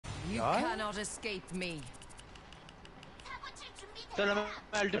You cannot escape me. चलो मैं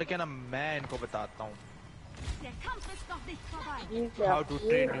ultimate क्या ना मैं इनको बताता हूँ How to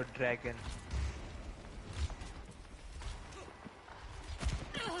train your dragon.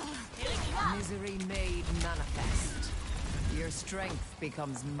 Misery made manifest. Your strength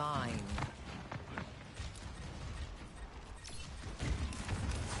becomes mine.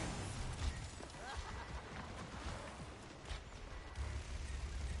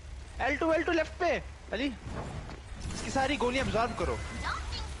 L2 left पे अली इसकी सारी गोलियां अब्सॉर्ब करो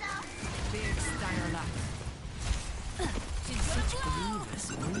Big Styler. Such grievous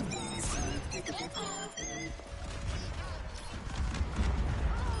wounds.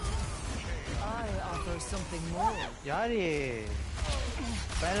 I offer something more. यार ये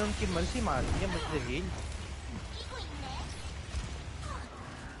मैंने उनकी मर्जी मार दी है मुझे हील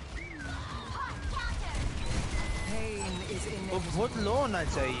Pain is in वो बहुत लो होना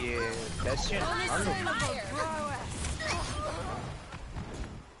चाहिए Bastion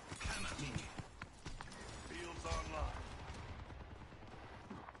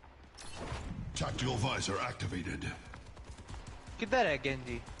Tactical visor activated. किधर है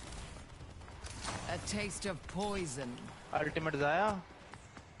गेंजी A taste of poison. Ultimate Zaya.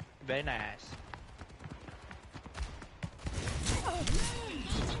 Very nice.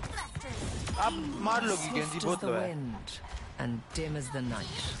 अब मार लोगी गेंजी बहुत लो है and dim as the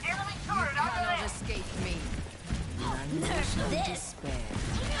night. You cannot escape me. Languishing despair.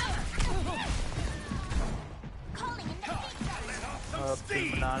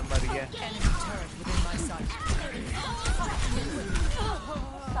 नान मर गया Enemy turret within my sight.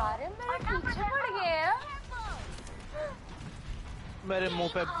 सारे मेरे पीछे पड़ गए हैं मेरे मुंह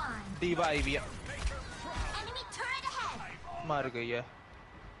पे दीवा आई हुई है मर गई है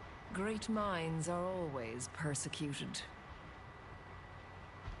Great minds are always persecuted.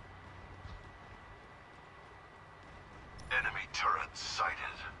 Enemy turret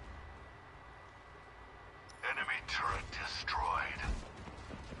sighted. Enemy turret destroyed.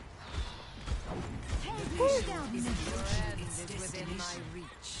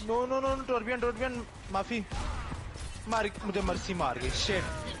 No, Torbian, माफी मार मुझे मर्सी मार गई shit.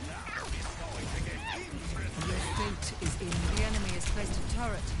 Your fate is in. The enemy has placed a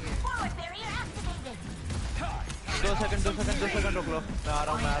turret here. Forward barrier activated. 2 second रुक लो मैं आ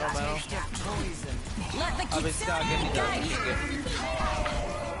रहा हूँ अब इससे आगे नहीं जा सकते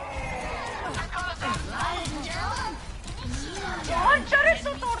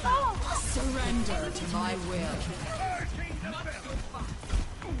Surrender to my will.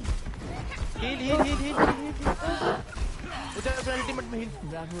 Heal. Ultimate में heal.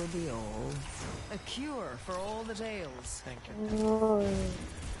 That will be all. A cure for all the tales. Thank you.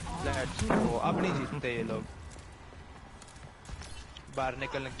 Let's go. अब नहीं जीतते ये लोग. बाहर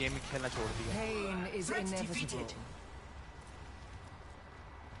निकलने गेम खेलना छोड़ दिया. Pain is inevitable.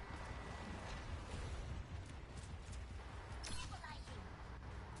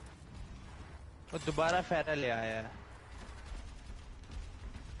 वो दोबारा फेरा ले आया है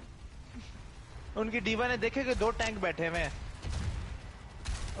उनकी डीवा ने देखे कि 2 टैंक बैठे हुए हैं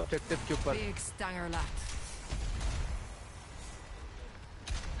ऑब्जेक्टिव के ऊपर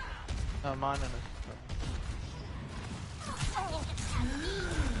मान है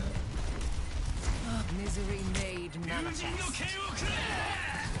Misery made manifest.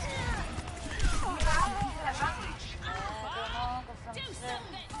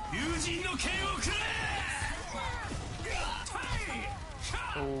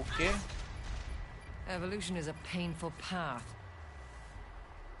 Okay. Evolution is a painful path.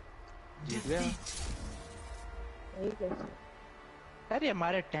 यार ये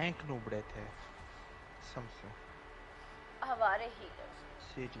हमारे टैंक नूबड़े थे समझो हमारे healers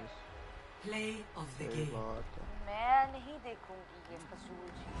serious Play of the game. मैं नहीं देखूंगी ये फसूल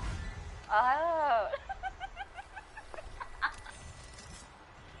जी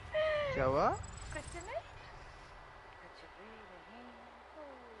क्या हुआ कुछ नहीं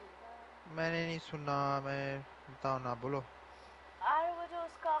मैंने नहीं सुना मैं बताओ ना बोलो और वो जो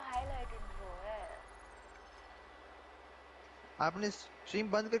उसका हाईलाइट इंट्रो है आपने स्ट्रीम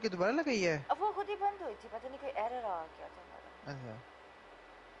बंद करके दोबारा लगाई है अब वो खुद ही बंद हुई थी पता नहीं कोई एरर आ गया था मेरा अच्छा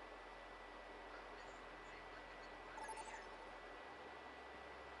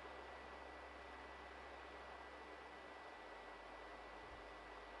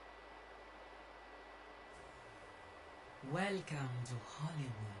Welcome to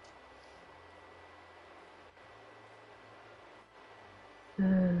Hollywood.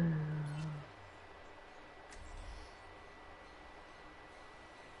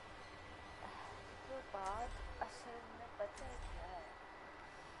 तो बात असल में पता है क्या है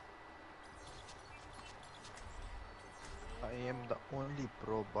am the only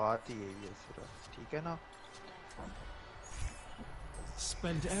pro. बात ही यही है सिर्फ, ठीक है ना?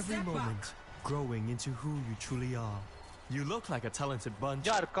 Spend every moment growing into who you truly are. You look like a talented bunch.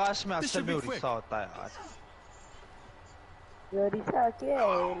 यार काश में This असल should में be उड़ीसा quick. होता है यार। उड़ीसा के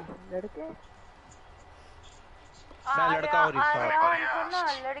लड़के मैं लड़का और रिसा। हमको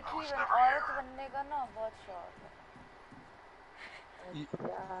ना औरत बनने का ना बहुत शौक है।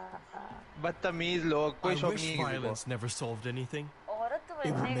 बदतमीज लोग, कोई I शौक wish नहीं है किसी को। violence never solved anything. औरत It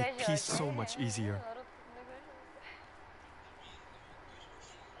would बनने make का peace शौक so है। much easier. औरत बनने का शौक है।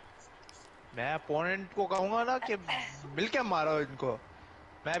 मैं अपोनेंट को कहूंगा ना कि मिलके मारो इनको,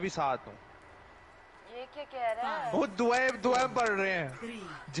 मैं भी साथ हूँ। ये क्या कह रहा है? वो दुआएं पढ़ रहे हैं,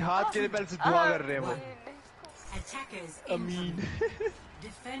 जिहाद के लिए पहले से दुआ कर रहे हैं वो। Attackers Amin.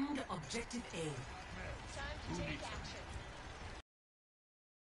 defend objective A.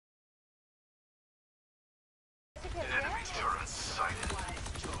 Enemy turret sighted.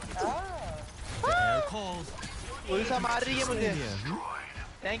 Air calls. Orissa मार रही है मुझे।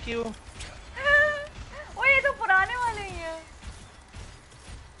 Thank you. ओ ये तो पुराने वाले ही हैं।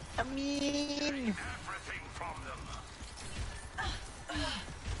 अमीन। Everything from them.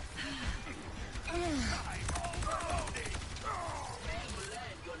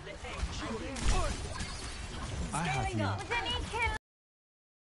 I have you. मुझे नहीं खेलना।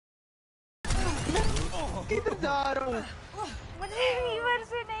 किधर जा रहा हूँ? मुझे वीवर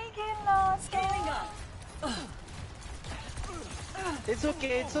से नहीं खेलना। It's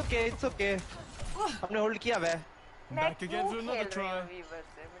okay, it's okay, it's okay. हमने होल्ड किया वै। मैं Back again for क्यों another खेल रही हूँ try. वीवर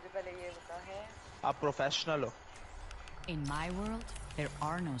से? मुझे पहले ये बता है। आप प्रोफेशनल हो। In my world, there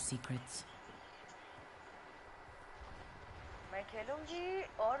are no secrets. मैं खेलूंगी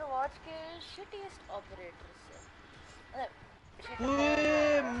Overwatch के shittiest operator से।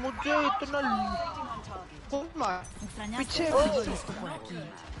 ओए मुझे इतना कौन मार पीछे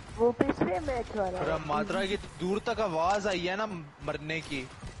वो पिछले मैच वाला। पूरा मात्रा की दूर तक आवाज आई है ना मरने की।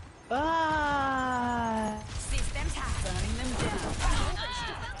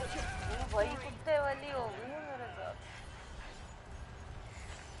 वही कुत्ते वाली हो गई है मेरे साथ।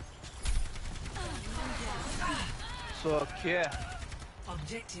 सो क्या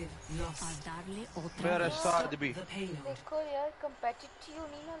Objective lost. Darle otra मेरे vez. साथ भी। The payload. देखो यार competitive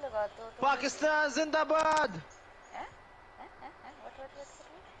नहीं ना लगाते हो तो। पाकिस्तान जिंदाबाद। What?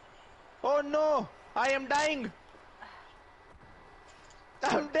 Oh no, I am dying.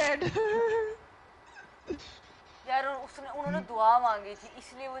 I'm dead. यार उन्होंने दुआ मांगी थी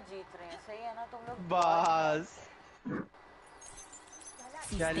इसलिए वो जीत रहे हैं, सही है ना? तुम लोग बस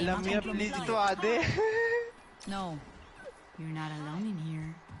यार लम्मिया प्लीज तो आ दे। No, you're not alone in here.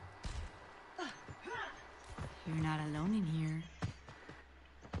 You're not alone in here.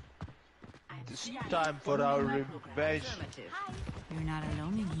 It's time for our revenge. You're not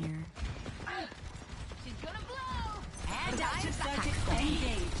alone in here. She's gonna blow! And I'm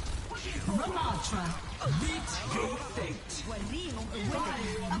Engage. Ramatra. Meet your fate.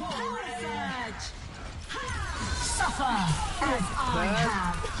 Suffer as I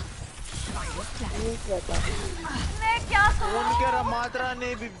have. मैं क्या करूं? उनके रमात्रा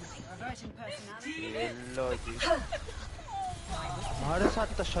ने भी लो जी हमारे साथ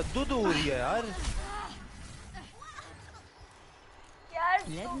तशद्दुद हो रही है यार। यार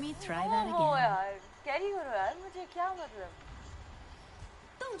Let me तुम try वो that हो again. यार, कैरी करो यार, मुझे क्या मतलब?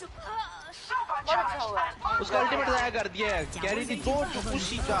 बहुत अच्छा हुआ। उसका अल्टीमेट जाया कर दिया है। कैरी थी दो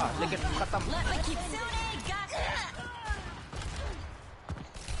उसी का लेकिन खत्म।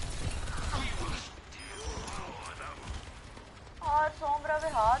 और सोमरा पे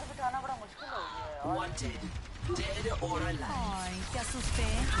हाथ बिठाना बड़ा मुश्किल हो गया है। Wanted. Dead or alive. Ay, te asusté.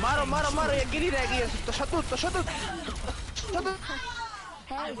 मारो मारो मारो ये गिरी रह गई है। तशद्दुद तशद्दुद तशद्दुद।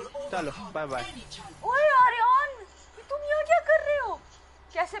 चलो बाय बाय। ओए आर्यन, तुम यहाँ क्या कर रहे हो?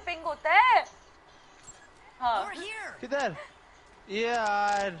 कैसे पिंग होता है? हाँ किधर? ये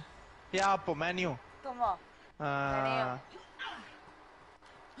यार ये आप मेन्यू। तुम आओ।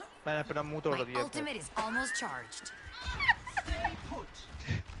 मैंने अपना मुंह तोड़ My दिया। ultimate is almost charged.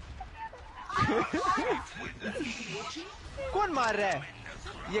 कौन मार रहा है?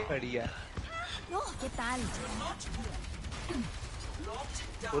 ये खड़ी है। ¿Qué tal?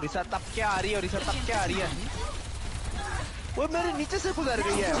 ओरिसा तब क्या आ रही है? ओरिसा तब क्या आ रही है? वो मेरे नीचे से गुजर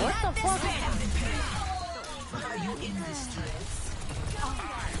गई है। What the fuck?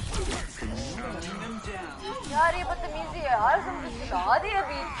 यार ये बदतमीजी है यार, तुम खिला दिया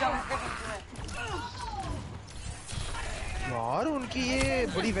बीच जंप के बीच में। यार उनकी ये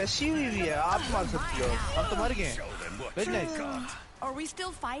बड़ी वैसी हुई है। आप मार सकती हो। हम तो मर गए। Very nice. Are we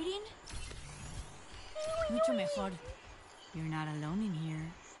still fighting? Mucho mejor. You're not alone in here.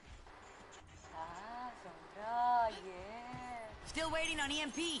 समझा ये. Still waiting on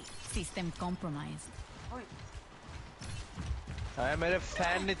EMP. System compromised. ओए, हाँ मेरे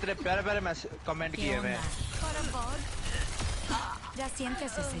फैन ने इतने प्यारे प्यारे मैसेज कमेंट किए हुए हैं. Ya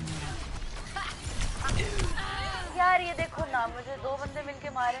siéntese, señora. यार ये देखो ना, मुझे दो बंदे मिलके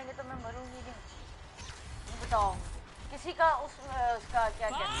मारेंगे तो मैं मरूंगी नहीं. बताओ किसी का उसका क्या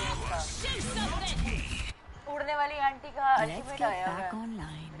कहते हैं उसका उड़ने वाली आंटी का Let's अल्टीमेट get आया back है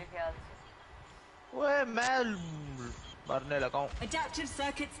online. मेरे ख्याल से. ओए मैं मरने लगा हूँ. Adaptive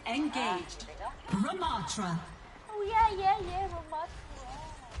circuits engaged. देखा? Ramatra. Oh yeah, वो मत हुआ.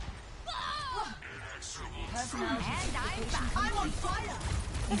 I'm on fire.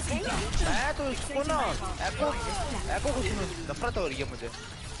 मैं तो इसको ना एको कुछ नफरत हो रही है मुझे.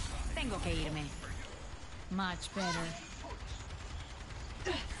 Tengo que irme. Much better.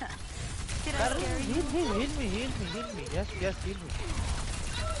 Heal me. Yes, heal me.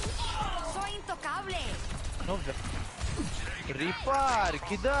 Soy intocable. No, Reaper,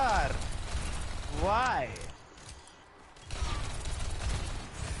 किधर? Why?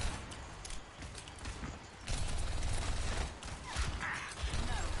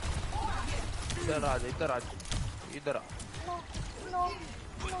 इधर आ.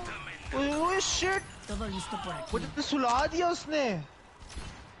 Oh shit. Todo listo por aquí. मुझे तो सुला दिया उसने.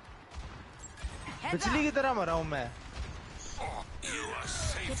 बिजली की तरह मरा हूँ मैं.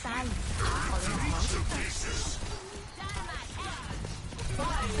 ¿Qué tal?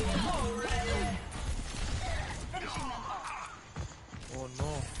 Oh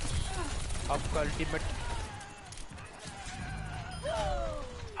no. आपका ultimate.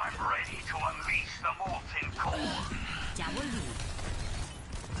 I'm ready to unleash the molten core. Ya volví.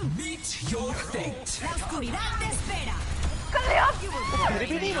 Meet your fate. La oscuridad te espera. फिर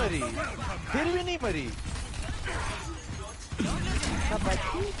भी नहीं मरी.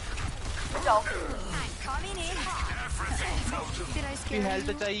 बचाओ. I'm coming in. Did I की scare हेल्थ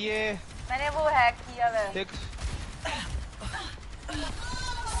you? चाहिए. मैंने वो हैक किया है. देख.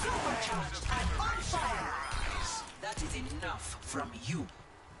 That is enough from you.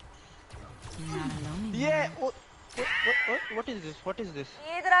 You're not alone in ये here. what is this?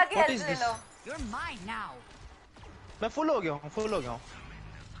 ये इधर आके What हेल्प is ले this? Low. You're mine now. मैं फुल हो गया हूँ.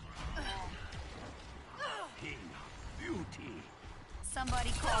 Beauty.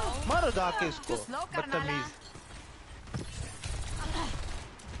 Somebody call. मारो जाके इसको. Slow, carnala. बदतमीज.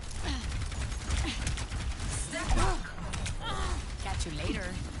 Catch you later.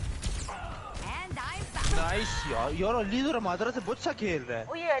 And I'm back. Nice यार अली तो मादरा से बहुत अच्छा खेल रहा है.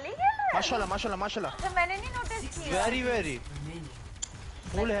 ओ ये अली क्या है? माशाल्लाह. अच्छा मैंने नहीं नोटिस किया. Very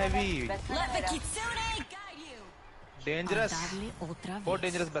full heavy. Best friend Let the मेरा. kitsune guide you. Dangerous. Darle otra vez. बहुत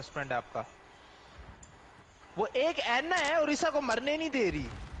डेंजरस बेस्ट फ्रेंड है आपका. वो एक एना है और ईसा को मरने नहीं दे रही.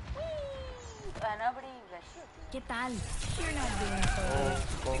 एना बड़ी वैसी होती है. ¿Qué tal? You're not doing so.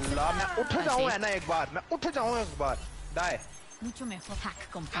 अल्लाह मैं उठ जाऊँ एना एक बार. Die. Mucho mejor. Hack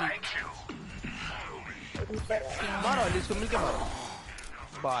complete. Thank you. मारो अली इसको मिलके मारो.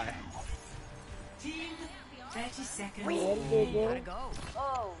 बाय. 30 seconds. Gotta go.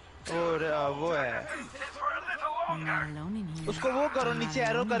 ओह और वो है. I'm not alone in here. उसको वो करो नीचे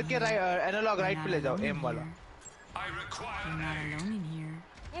एरो करके एनालॉग राइट पे ले जाओ एम वाला. I require You're not alone in here.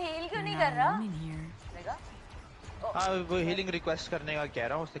 ये हील क्यों नहीं You're कर not रहा? alone in here. देखा? हाँ वो हीलिंग रिक्वेस्ट करने का कह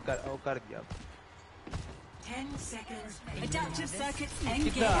रहा हूँ उसने वो कर दिया. 10 seconds. Adaptive circuits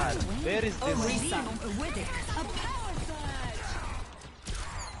किधर? Where is this? with it. A power surge.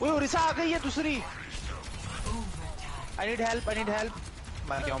 ओए ओरिसा आ गई है दूसरी. I need help.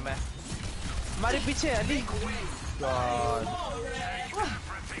 मर गया हूँ मैं. हमारे पीछे अली. यार.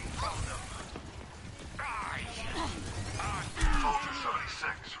 Soldier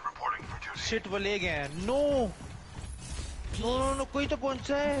 76 reporting for duty. Shit वो ले गए हैं. नो कोई तो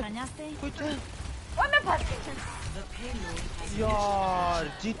पहुंचा है. ¿Extrañaste? कोई तो. ओए मैं फंस गई. यार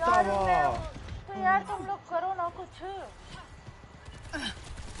जीता यार हुआ. तो यार तुम लोग करो ना कुछ.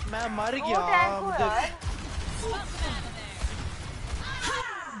 मैं मर वो गया. टैंक को यार.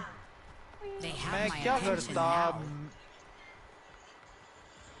 They have मैं my क्या attention करता. now.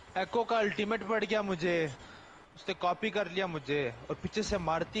 एको का अल्टीमेट पड़ गया मुझे. उसने कॉपी कर लिया मुझे और पीछे से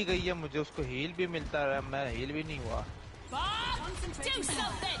मारती गई है मुझे. उसको हील भी मिलता रहा. मैं हील भी नहीं हुआ. Do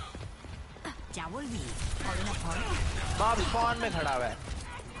something. Ya volví. Calling a party. बाप स्पॉन में खड़ा हुआ है.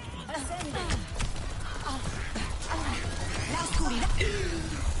 La oscuridad.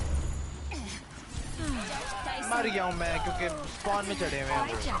 मर गया हूँ मैं क्योंकि स्पॉन में चढ़े हुए हैं वो.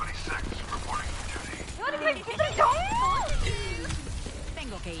 76 reporting for duty. यार मैं किधर जाऊँ?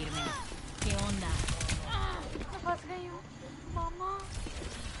 Tengo que irme. ¿Qué onda? मैं फंस गई हूँ. मामा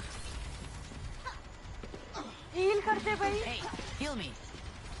हील करते भाई। Hey, heal me.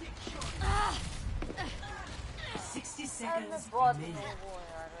 60 यार मैं seconds बहुत remaining. नूब हूँ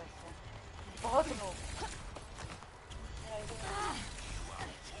यार वैसे बहुत noob.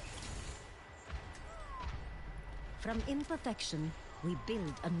 From imperfection, we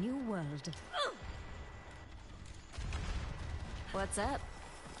build a new world. What's up?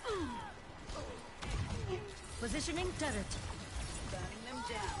 Positioning turret.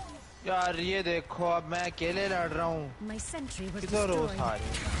 यार ये देखो अब मैं अकेले लड़ रहा हूँ। My sentry was किधर हो destroyed. सारे?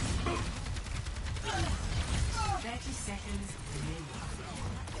 30 seconds remaining.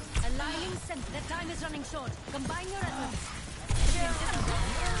 Aligning sentry. The time is running short. Combine your efforts.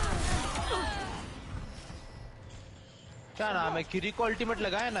 क्या नाम है? किरी को अल्टीमेट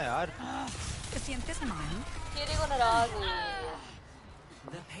लगाया ना यार। ¿Te sientes mal? किरी को नाराज हुई है।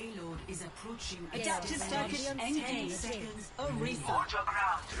 The payload is approaching. Yes, Adaptive yes, circuit yes. engaged. 10 seconds. A reset. To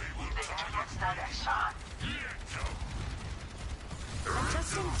ground. The target's not at sun.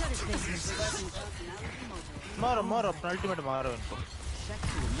 Adjusting turret placement. मारो मारो अपना अल्टीमेट मारो इनको।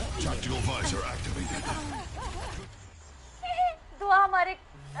 Tactical visor activated. दुआ हमारे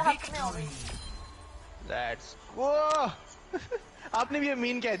हक में हो गई। Let's go. आपने भी ये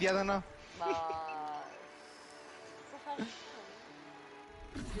मीन कह दिया था ना।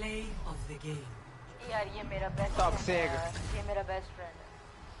 Play of the game. यार ये मेरा बेस्ट Top seg. ये मेरा बेस्ट फ्रेंड है।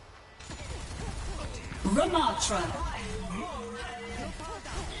 Ramatra.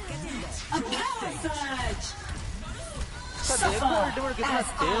 A power surge. देखो अल्टीमेट कितना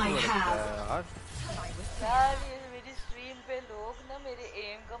तेज हो रहा है यार। यार ये मेरी स्ट्रीम पे लोग ना मेरे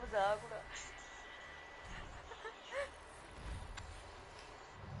एम का मजाक उड़ा।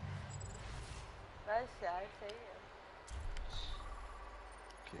 बस यार सही है।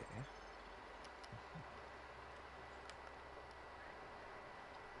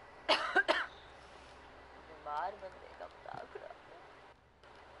 बीमार बंदे का मजाक उड़ा।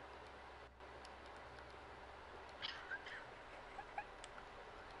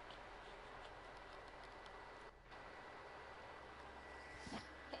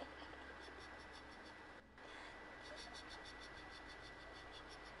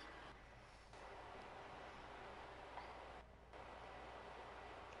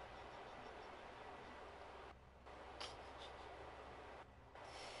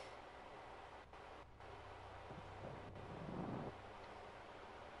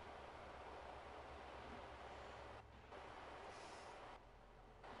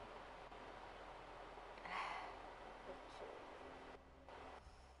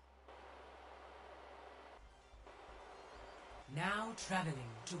 Now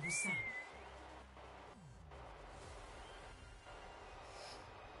traveling to Busan.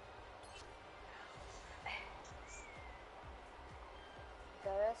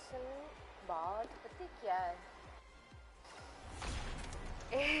 दरअसल बात पता क्या है?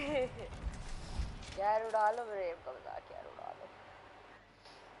 यार उड़ा लो मेरे एम का मजाक यार उड़ा लो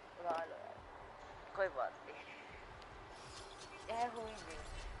यार कोई बात नहीं यह हुई नहीं।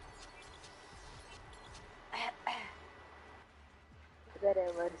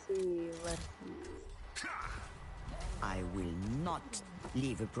 I will not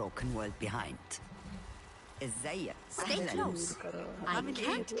leave a broken world behind. Isaiah, Stay close. I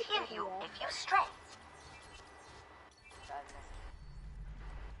can't Hear you if you stray.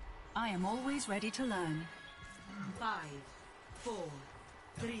 I am always ready to learn. 5, 4,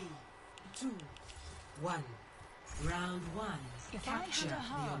 3, 2, 1. Round 1. If I Capture had a the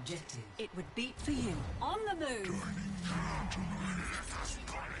heart, objective. it would beat for you. On the move.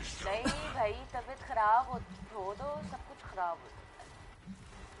 नहीं भाई तबीयत खराब हो दो सब कुछ खराब हो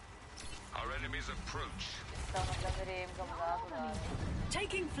Our enemies approach. इसका मतलब मेरे एम का मजाक उड़ा रहे हैं।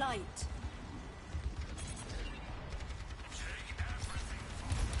 Taking flight.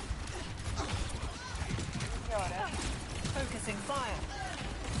 क्या हो रहा है? Focusing fire.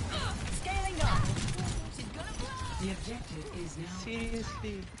 Scaling up. The objective is now.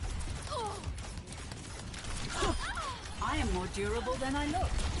 Seriously. I am more durable than I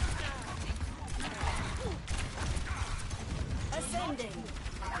look. Ascending.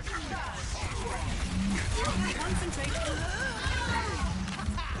 Concentrate.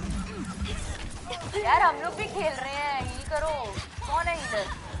 यार हम लोग भी खेल रहे हैं हील करो कौन है इधर?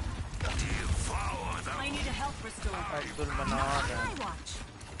 I need a health restore. Abdul मनान है। I watch.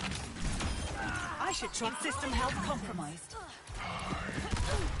 I should try system health compromised.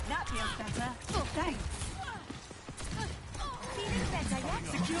 That feels better. Thanks. Feeling better yet?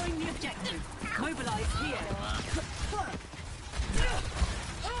 Securing the objective. Mobilize here.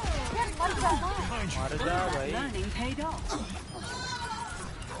 यार मर जाना behind you. Learning paid off.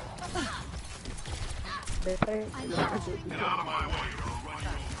 Get out of my way, or I'll run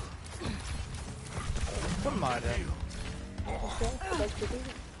you over. कौन मार रहा है?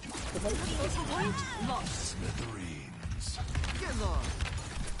 Smithereens.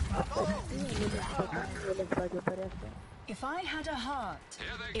 If I had a heart,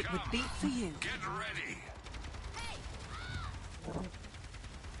 it would beat for you. Get ready.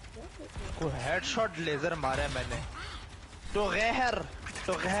 कोई headshot laser मारा है मैंने। तो गैर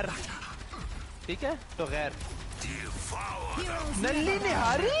ठीक है तो गैर नल्ली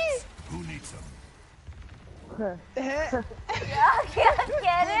निहारी Who needs them? है क्या क्या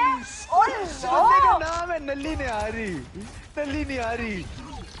कह रहे हैं? ओह बंदे का नो! नाम है नल्ली निहारी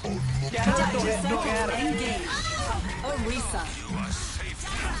क्या है तो गैर Engage. Orisa. You are safe.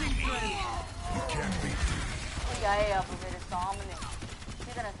 You can't beat me. क्या है यहाँ पे मेरे सामने?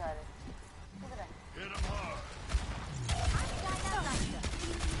 किधर है सारे? किधर है? Hit him hard.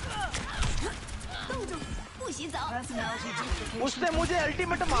 Personality duplication. उसने मुझे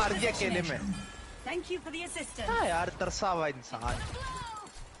अल्टीमेट मार दिया अकेले में। Thank you for the assistance. हाँ यार तरसा हुआ इंसान।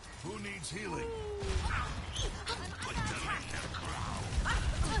 Who needs healing?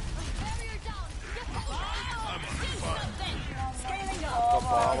 Scaling up.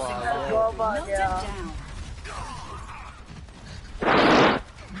 Bob uh Melted गया। down.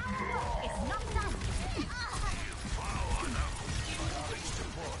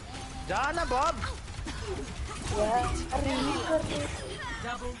 जाना Bob.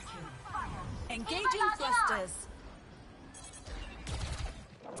 Double kill. Engaging thrusters.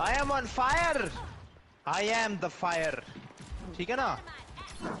 I am on fire. I am the fire. ठीक है ना?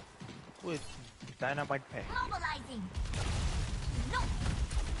 वो डायनामाइट है। Mobilizing.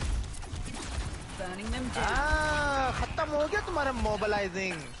 Burning them down. खत्म हो गया तुम्हारा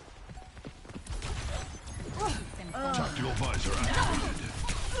मोबिलाइजिंग। Tactical visor activated.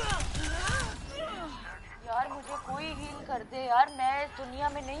 यार मुझे कोई हील कर दे यार, मैं इस दुनिया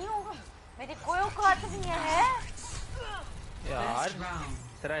में नहीं हूँ, मेरी कोई औकात नहीं है। यार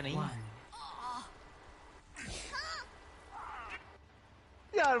तेरा नहीं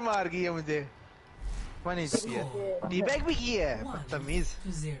यार मार गई है मुझे। मनी चाहिए टीबैग भी की है बदतमीज।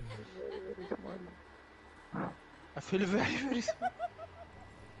 I feel very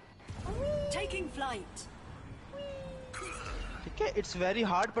Taking flight. ठीक है it's very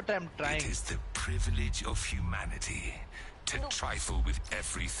hard but I'm It trying. is the privilege of humanity to trifle with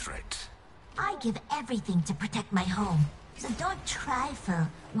every threat. I give everything to protect my home, so don't trifle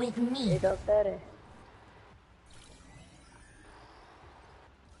with me. Doctor है।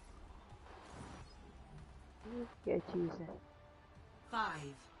 क्या चीज है?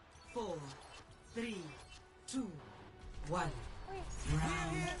 5, 4, 3, 2, 1.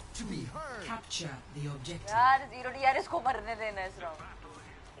 Round 2. Capture the objective. यार zero नहीं यार, इसको मरने देना इस राउंड।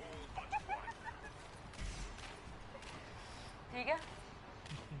 ठीक है?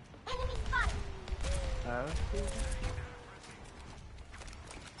 Enemy spotted.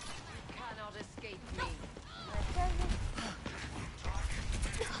 Cannot escape me.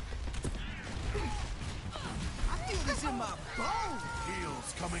 Heals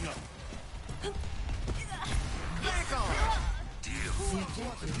coming up.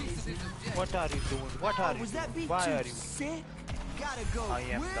 What are you doing? What are you doing? Why are you? I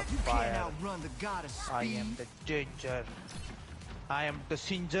am the fire. I am the danger. I am the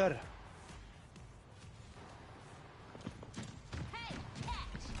singer.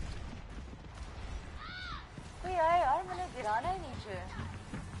 कोई आए यार, मैंने गिराना ही नीचे।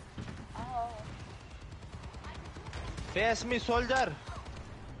 आओ। Face me, soldier.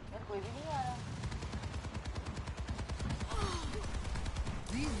 यार कोई भी नहीं आ रहा।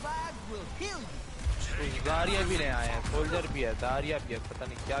 दारिया भी ले आए हैं, सोल्जर भी है, दारिया भी है, पता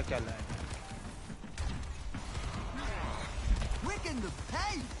नहीं क्या क्या लाए हैं।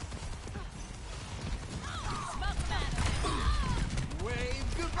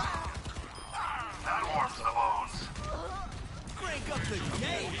 That warms the bones.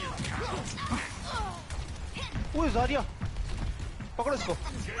 वो दारिया, पकड़ो इसको।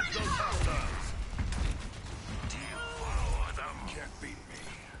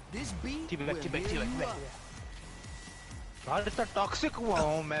 टीबैक। यार इतना टॉक्सिक हुआ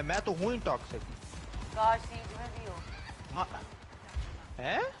हूँ मैं तो हूँ ही टॉक्सिक। काश सीज में भी हो। हाँ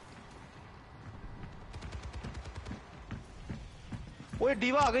हैं? वो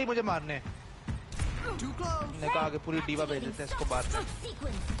डीवा आ गई मुझे मारने। ने कहा कि पूरी डीवा भेज देते हैं इसको मारने।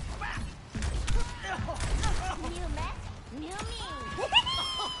 New mess, new me.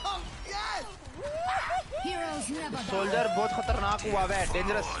 Heroes never die. Soldier बहुत खतरनाक हुआ है,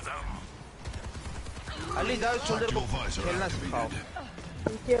 डेंजरस। अली जाओ शोल्डर को खेलना सिखाओ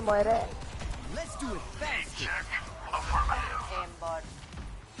पीछे मरे Let's do it fast. Aimbot.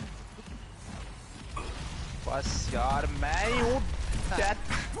 बस यार मैं ही हूँ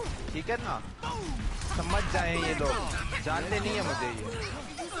ठीक है ना समझ जाए ये लोग जानते नहीं है मुझे ये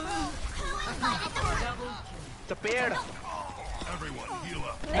चपेड़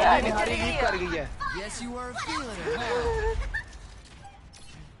नहीं हरी लीक कर गई है Yes, you were feeling it, huh?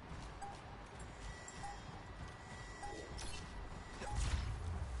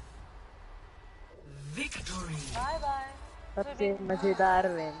 Victory. Bye bye. सबसे मजेदार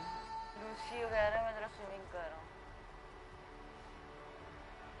विन लूसी वगैरह मैं जरा स्विमिंग कर रहा हूँ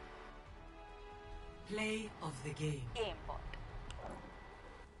Play of the game. Aimbot.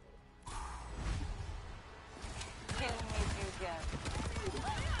 Kill me if you can.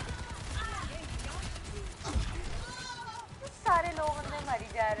 सारे लोग अंदर मरी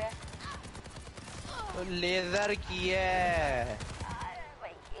जा रहे हैं तो लेजर की है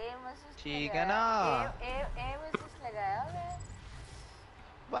भाई एम असिस्ट ठीक है ना एम असिस्ट लगाया मैं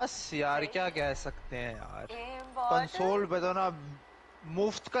बस यार क्या कह सकते हैं यार एम बॉट कंसोल पे तो ना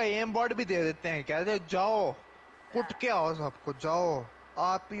मुफ्त का एम बॉट भी दे देते हैं कहते हैं जाओ कुट के आओ सबको जाओ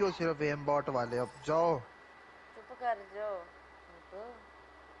आप ही हो सिर्फ एम बॉट वाले अब जाओ चुप कर जाओ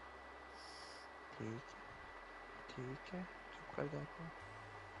ठीक है चुप कर जाते हैं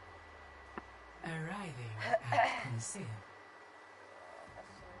Arriving at conceal.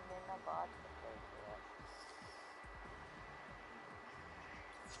 सुनने ना बात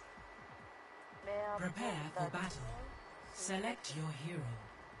Prepare for battle. Select your hero.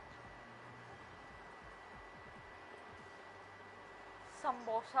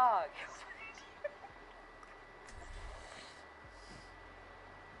 Samosa आ गया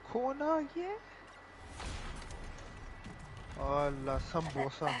खोना ये अल्लाह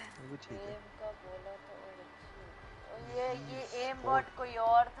समोसा वो ठीक है एम का बोला तो ये एम बॉट कोई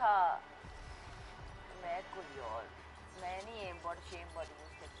और था मैं कोई और मैं नहीं M bot Shem bot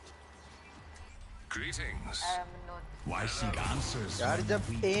use करती Greetings. Why seek answers? यार जब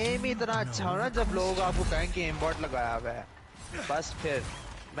एम इतना अच्छा हो ना जब लोग आपको कहें कि एम बॉट लगाया हुआ है बस फिर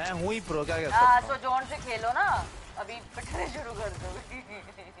मैं हूँ ही प्रो क्या कहता हूँ सो जॉन से खेलो ना अभी पिटने शुरू कर दो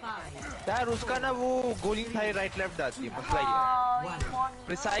यार उसका ना वो गोली खाई राइट लेफ्ट जाती है मसला ये है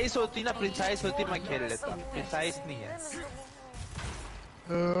प्रिसाइज होती ना प्रिसाइज होती मैं खेल लेता प्रिसाइज नहीं है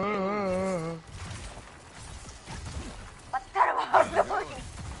पत्थर मार दो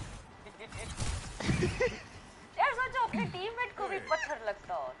यार सोचो अपने टीममेट को भी पत्थर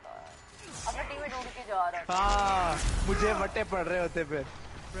लगता होता है अपना टीममेट उड़ के जा रहा है हाँ मुझे वटे पड़ रहे होते फिर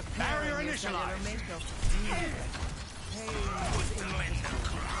Barrier initialized.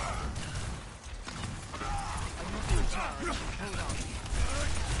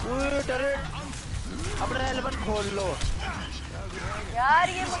 अपना एलिमेंट खोल लो यार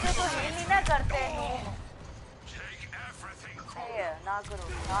ये मुझे तो हील ही ना करते हैं ना करो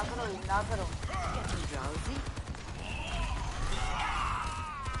ना करो ना करो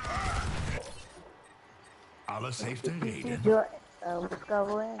Allah safe to lead. जो उसका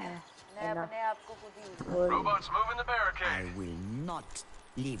वो है ना मैं अपने आप को खुद ही Robots moving the barricade. I will not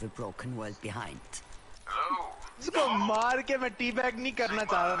leave a broken world behind. Hello. इसको मार के मैं टी बैग नहीं करना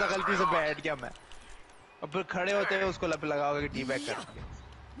चाह रहा था गलती से बैठ गया मैं अब फिर खड़े होते हुए उसको लब लगाओगे कि टी बैग करके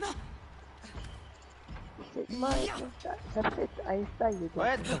सबसे आहिस्ता ये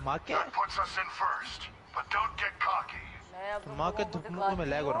ओए धमाके That puts us in first, but don't get cocky. मैं अब धमाके धुकमुक में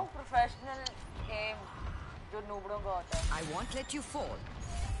लैग हो रहा हूँ प्रोफेशनल एम जो नूबड़ों का होता है I won't let you fall.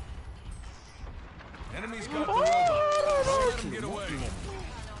 Enemies got the robot. Let him get away.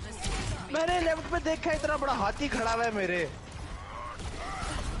 मैंने लेफ्ट पे देखा इतना बड़ा हाथी खड़ा हुआ है मेरे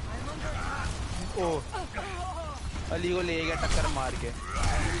ओ अली को ले गया टक्कर मार के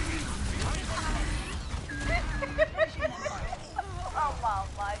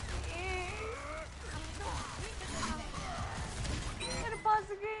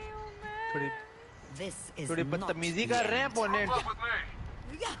थोड़ी बदतमीजी कर रहे हैं opponent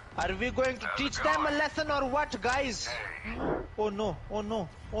Are we going to teach them a lesson or what, guys? Oh no, oh no,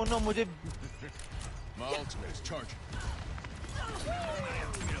 oh no, मुझे My ultimate is charging.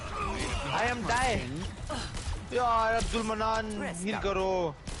 I am dying. यार अब्दुल मनान हील करो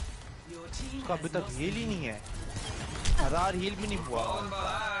उसका अभी तक हील ही नहीं है हजार हील भी नहीं हुआ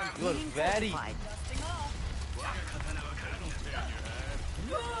You are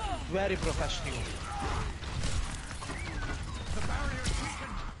very professional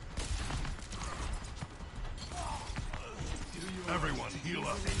Everyone heal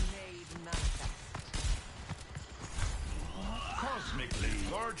up.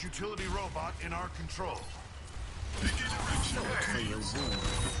 Large utility robot in our control.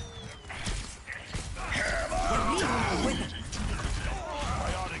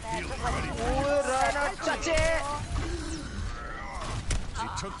 Biotic healer ready. He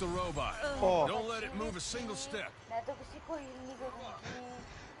took the robot. Don't let it move a single step. मैं तो किसी को heal नहीं करूँगी।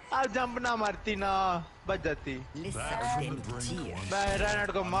 आप जंप ना मारती ना बच जाती। मैं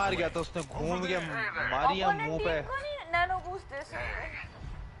रैनट को मार गया तो उसने घूम के मारिया मुंह पे। नैनो बूस्ट दे सकते हैं।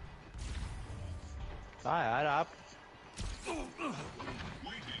 हाँ यार आप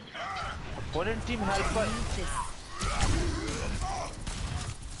Opponent team helper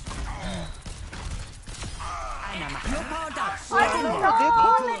You're powered up.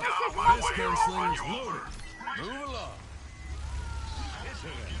 This gunslinger is loaded. Move along.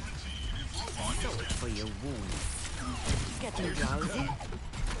 For your wounds. Getting drowsy?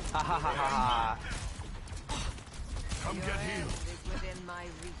 Ha ha ha ha ha. Come get healed. Within my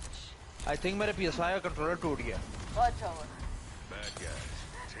reach. I think मेरे PS5 का controller टूट गया। अच्छा हुआ। Bad guys.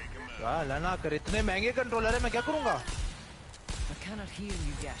 Take him out. वाह लाना कर इतने महंगे कंट्रोलर है मैं क्या करूँगा? I cannot heal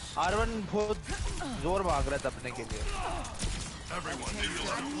you yet. R1 बहुत जोर मांग रहा है दबने के लिए। Everyone,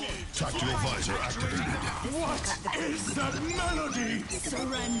 tactical visor activated. What is that melody?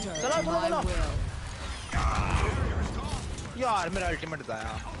 Surrender चलो to चलो my चलो। will. यार मेरा अल्टीमेट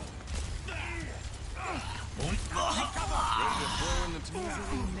जाया।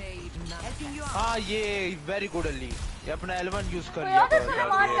 हाँ ये very good अली। ये अपना L1 यूज कर लिया। यार इसने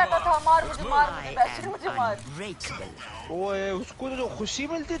मार जाता था मार मुझे बेस्ट मुझे मार। ओए उसको तो जो खुशी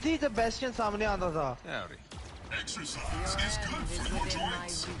मिलती थी जब बेस्टियन सामने आता था।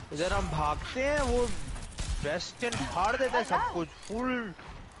 इधर हम भागते हैं वो बेस्टियन फाड़ देता है सब कुछ फुल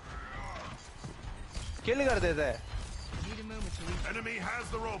किल कर देता है। Enemy has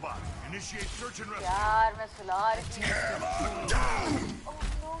the robot. Initiate search and rescue. यार मैं सुला रही थी।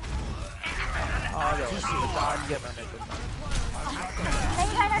 आ जाओ स्टार्ट किया मैंने तो।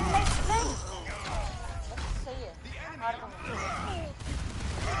 नहीं सही है मार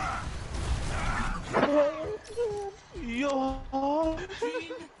Yo.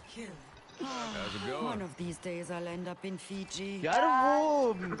 One of these days I'll end up in Fiji. यार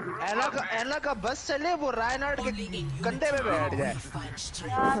वो एना का बस चले वो रायनार्ड के कंधे पे बैठ जाए।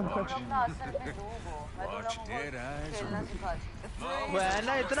 यार तुम लोग ना असल में डूब हो। मैं तुम लोगों को खेलना सिखाती हूँ। वो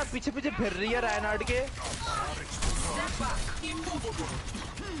एना इतना पीछे पीछे फिर रही है रायनार्ड के।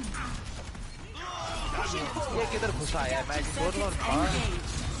 ये किधर घुसा है मैं बोल रहा हूँ।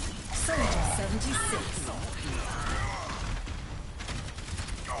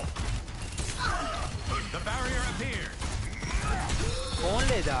 The barrier appeared. कौन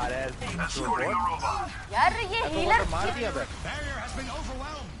ले जा रहा है? यार ये हीलर मार दिया बे। Barrier has been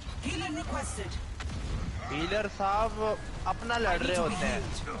overwhelmed. Healing requested. Healer साहब अपना लड़ रहे होते हैं।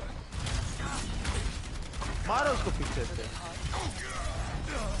 मारो उसको पीछे से।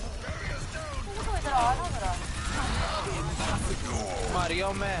 मारिया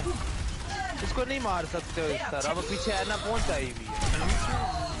हूँ मैं। इसको नहीं मार सकते हो इस तरह। अब पीछे है ना पहुंच आई हुई है।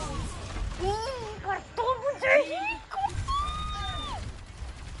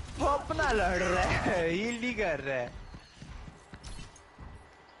 वो अपना लड़ रहा है हील नहीं कर रहा है।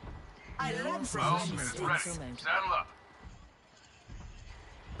 Saddle up.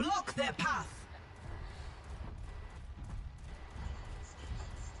 Block their path.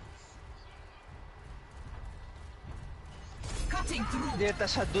 Cutting through. ये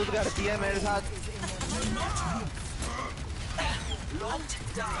तशद्दुद करती है मेरे साथ।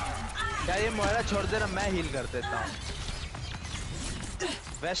 क्या ये मोहरा छोड़ देना मैं हील कर देता हूँ।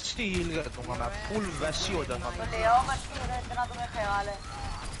 वेस्ट ही हील कर दूंगा मैं फुल वेस्ट ही हो जाऊंगा मैं। ले आओ मछली इतना तुम्हें ख्याल है।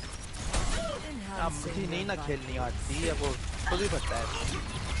 अब मुझे नहीं ना खेलनी आती है वो खुद ही पता है।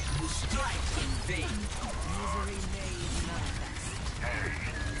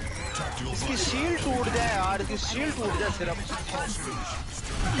 इसकी शील्ड टूट जाए यार इसकी शील्ड टूट जाए सिर्फ।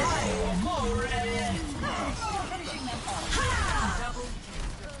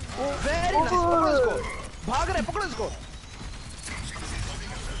 ओ वेरी नाइस पकड़ो इसको भाग रहे पकड़ो इसको।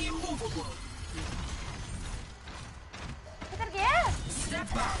 किधर गया?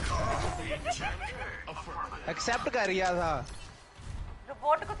 एक्सेप्ट कर रिया था।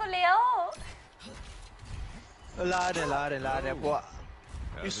 रोबोट को तो ले आओ। ला रहे वो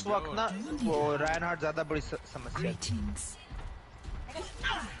इस वक्त ना वो रायनहार्ड ज्यादा बड़ी समस्या है।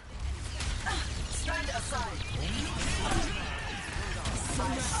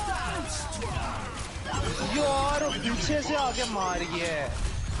 यार पीछे से आके मार गया है।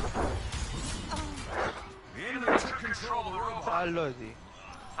 Hello ji.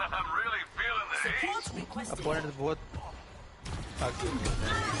 I'm really feeling the heat. Opponent बहुत हमारी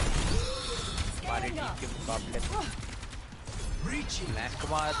टीम के मुकाबले ब्लैंक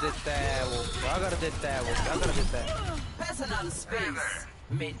मार देता है, वो क्या कर देता है, वो क्या कर देता है। Personal space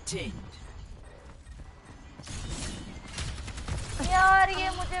maintained. यार ये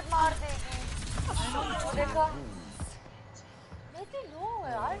मुझे मार देगी। देखो मैं तो लो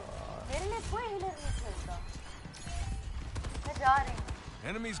यार, मेरे लिए कोई हीलर नहीं खेलता। मैं जा रही हूँ।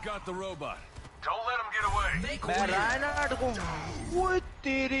 Enemy's got the robot. Don't let him get away. मैं रायनाड को वो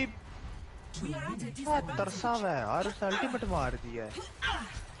तेरी तरसा हुआ है यार, उस अल्टीमेट मार दिया है।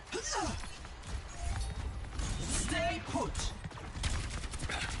 Stay put.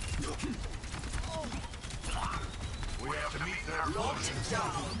 We have to meet their Locked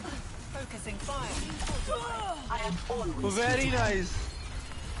down. Focusing fire. I am always Very nice.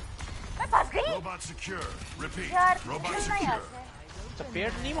 मैं फंस गई। robot secure. Repeat. यार Robot चलना यहाँ secure. से।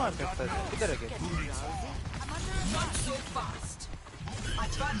 चपेट नहीं मार सकता, किधर है? not so fast.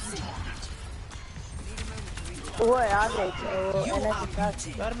 Advancing. वो याद है वो एना के साथ।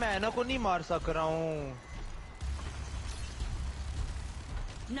 यार मैं एना को नहीं मार सक रहा हूँ।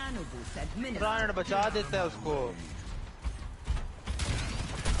 Nano boost administered. रायनाड बचा देता है उसको।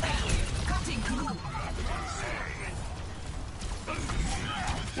 Cutting through.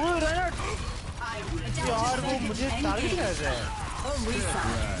 वो रायनाड यार वो मुझे टारगेट कर रहा है।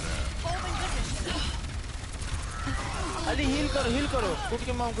 अली हील करो, खुद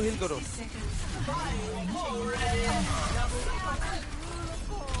के माम को हील करो।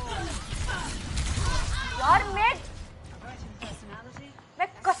 यार मैं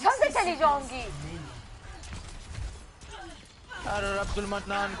कसम से चली जाऊंगी। यार अब्दुल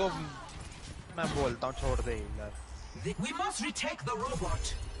मन्नान को मैं बोलता हूँ छोड़ दे यार। We must retake the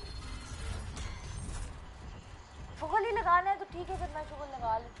robot. शुगल ही लगाना है तो ठीक है, फिर मैं शुगल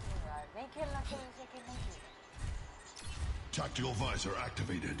लगा लेती हूँ यार। नहीं खेलना चाहिए कि नहीं खेलना। Tactical visor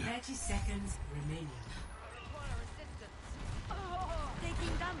activated. 30 seconds remaining.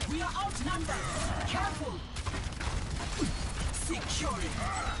 We are outnumbered. Careful. Securing.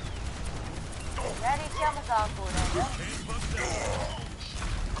 यार ये क्या मजाक हो रहा है?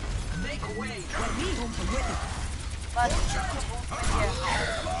 Make way. We room for winning. बस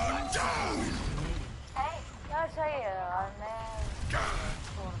यार सही है यार, मैं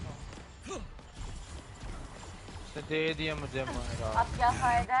छोड़ दूँ। दे दिया मुझे मारा। अब क्या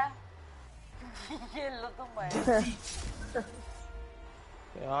फायदा है? ये लो तुम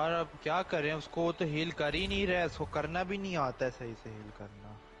यार अब क्या करें, उसको तो हील कर ही नहीं रहा, उसको करना भी नहीं आता है सही से हील करना।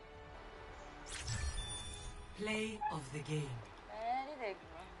 Play of the game. मैं नहीं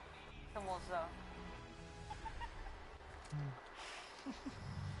देखूंगा समोसा।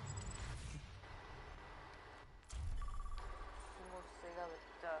 समोसे का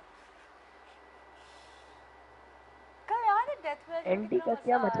बच्चा। कल याद है डेथ मैच एंटी का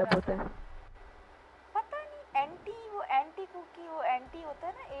क्या मतलब होता है? पता नहीं। एंटी वो एंटी कुकी, वो एंटी होता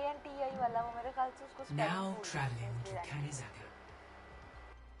है ना, ANTI वाला, वो मेरे ख्याल से उसको Now traveling to Kanizaka.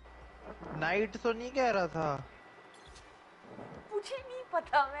 Night तो नहीं कह रहा था। मुझे नहीं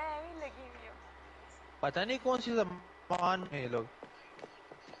पता, मैं ऐਵੇਂ लगी हुई हूँ। पता नहीं कौन सी जबान में ये लोग।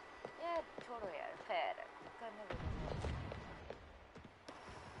 यार छोड़ो यार, खैर करने दो।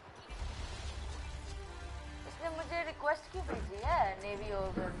 इसने मुझे रिक्वेस्ट क्यों भेजी है navy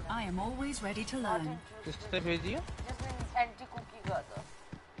over? I am always ready to learn. किसने भेजी है? जिसने एंटी कुकी का था।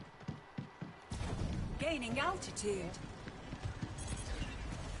 Gaining altitude.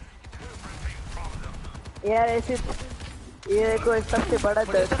 यार ऐसे ये कोई सबसे बड़ा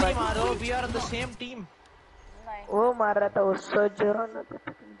दर्द नहीं मारो, we are on the same team. वो मार रहा था उसको जो ना तो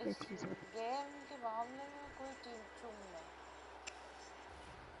गेम के मामले में कोई टीम चुम नहीं।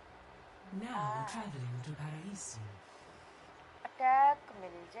 Now traveling to Paraiso. Attack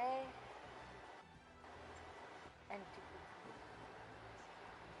मिल जाए एंटी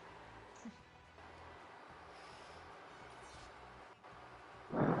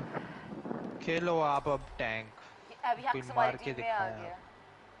खेलो आप अब टैंक। अभी कोई हमारी मार के टीम में आ दिखाया। गया।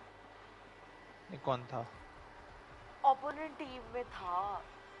 ये कौन था? ओपोनेंट टीम में था।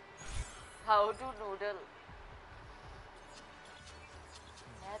 How to noodle.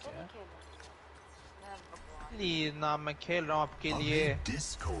 मैं तो नहीं खेलूं। प्लीज ना, मैं खेल रहा हूँ आपके लिए।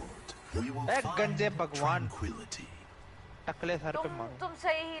 एक गंजे भगवान टकले सर पे मारो। तुम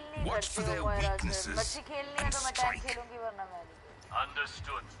सही हील नहीं करते हो मेरा से। मच्छी खेलनी है तो मैं टैंक खेलूंगी, वरना मैं नहीं।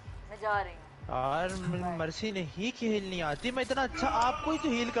 Understood. मैं जा रही हूँ। यार मर्सी ने ही की हील नहीं आती। मैं इतना अच्छा आपको ही तो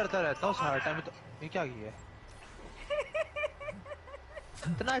हील करता रहता हूँ सारा टाइम। तो ये क्या किया है?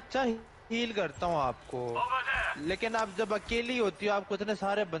 इतना अच्छा हील करता हूँ आपको। Over there. लेकिन आप जब अकेली होती हो आपको इतने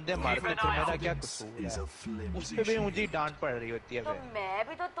सारे बंदे मारते हो तो मेरा क्या कसूर है? उस पे भी मुझे डांट पड़ रही होती है। तो मैं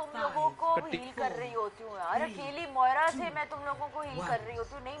भी तो तुम लोगों को हील कर रही होती हूँ यार। अकेली मोयरा से मैं तुम लोगों को हील कर रही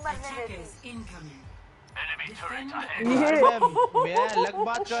होती हूँ, नहीं मरने देती। मैं अलग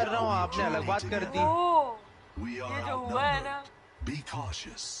बात कर रहा हूँ, आपने अलग बात कर दी। ये जो हुआ है ना,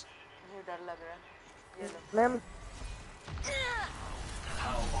 मुझे डर लग रहा है। मैम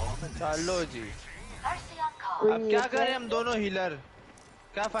चलो जी, अब क्या करें हम दोनों हीलर?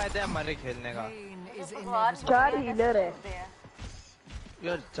 क्या फायदा है हमारे खेलने का? 4 हीलर है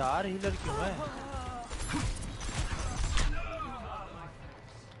यार। 4 हीलर क्यों है?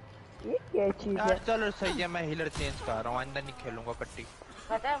 ये क्या चीज है? यार चलो सही है, मैं हीलर चेंज कर रहा हूँ, आइंदा नहीं खेलूंगा कट्टी।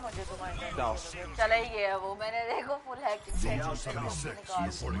 पता है मुझे तुम्हारे जाओ चला ही गया वो। मैंने देखो full hack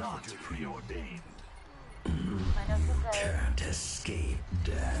Can't escape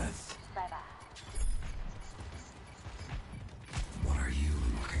death. Bye bye. What are you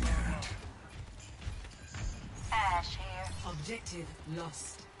looking at? Ash here. Objective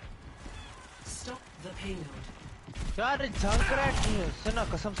lost. Stop the payload. यार जंकरैट नहीं है उससे ना,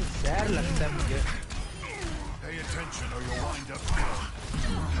 कसम से जहर लगता है मुझे। Pay attention or you'll wind up dead.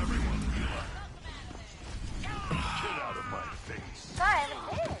 Everyone heal up. Get out of my face.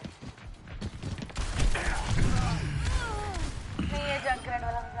 नहीं ये जंकरैट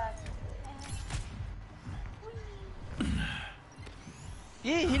वाला मजाक।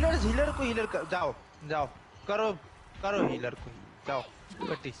 ये हीलर को हीलर कर, जाओ करो हीलर को, जाओ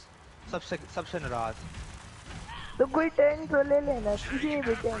कट्टी। सबसे नाराज तो कोई टैंक तो ले लेना, किसी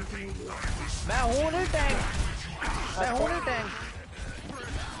भी टैंक नहीं ले। मैं हूँ नहीं टैंक।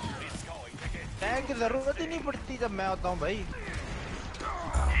 टैंक की जरूरत ही नहीं पड़ती जब मैं होता हूँ भाई।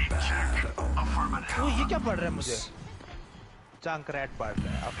 तो ये क्या पढ़ रहा है मुझे? जंकरैट पढ़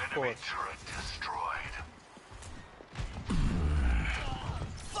रहा है, ऑफ कोर्स।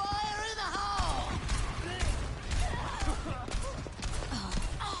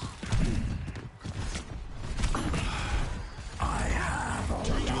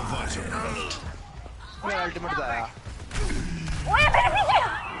 मेरा अल्टीमेट आया। ओए मेरे पीछे।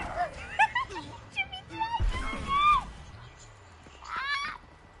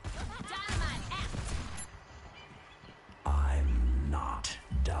 I'm not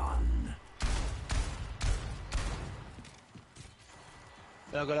done.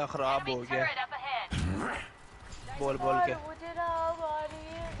 मेरा गला खराब हो गया बोल के। मुझे ना आ रही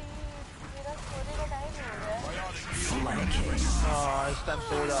है, मेरा सोने का टाइम हो रहा है। हाँ इस टाइम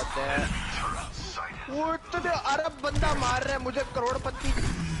सो जाते हैं। वो इतने अरब बंदा मार रहे हैं मुझे, करोड़पति।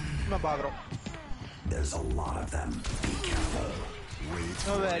 मैं भाग रहा हूँ। There's a lot of them. Be careful.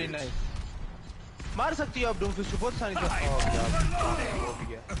 Oh, very nice. मार सकती हो आप डूम फिश बहुत सारी। वो भी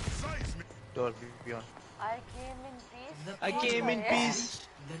गया। डोर भी on. I came in peace.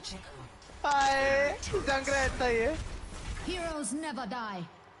 हाय जंकरैट था ये। Heroes never die.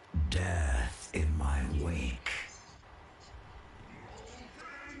 Death in my wake.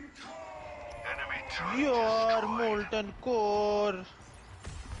 यार मोल्टन कोर।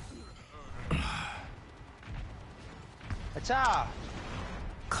 अच्छा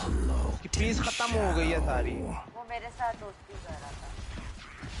उसकी पीस खत्म हो गई है सारी। वो मेरे साथ दोस्ती कर रहा था।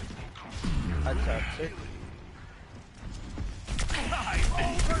 अच्छा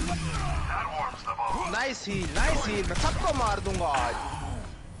नाइस हील। मैं सबको मार दूंगा आज।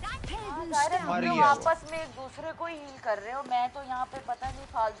 सारे हम लोग आपस में एक दूसरे को ही हील कर रहे हो, मैं तो यहाँ पे पता नहीं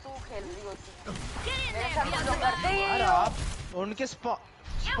फालतू खेल रही होती हूँ। मेरे साथ तो करते ही अरे आप उनके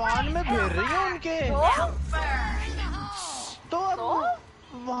स्पॉन में घेर रही हो उनके। तो अब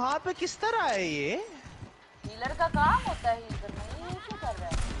वहाँ पे किस तरह है ये? हीलर का काम होता है हील करना, ये क्यों कर रहा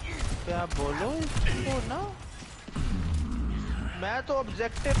है? क्या बोलो इसको ना, मैं तो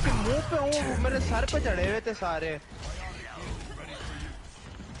ऑब्जेक्टिव के मुंह पे हूँ, मेरे सर पे चढ़े हुए थे सारे।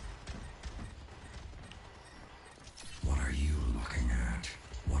 What are you looking at?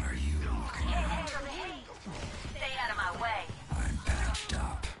 What are you looking at? Stay out of my way. I'm patched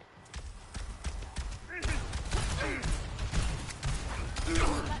up.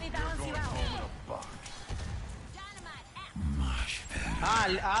 Let me balance you out. Much better. हाँ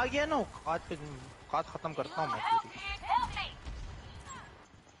आ गया ना, काट खत्म करता हूँ मैं पूरी।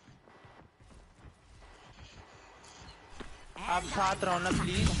 आप साथ रहो ना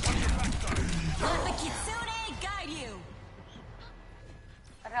प्लीज।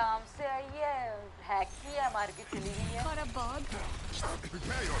 आराम से आइए, हैक किया मार के चली गई है।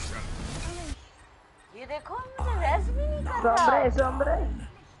 ये देखो मुझे रेस भी नहीं कर रहा। सोमरे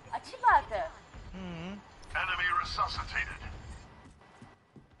अच्छी बात है। Enemy resuscitated.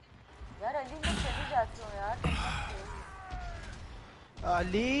 यार अली मैं चली जाती हूँ यार तुम मत खेल।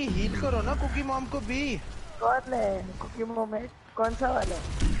 अली हील करो ना कुकी मॉम को भी। कौन है कुकी मॉम है? कौन सा वाला?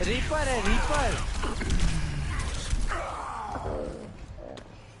 रीपर है रीपर।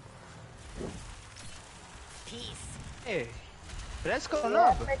 प्रेस करो ना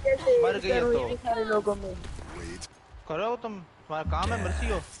अब। मर गई है तो सारे लोगों में करो तुम, तुम्हारा काम है मर्सी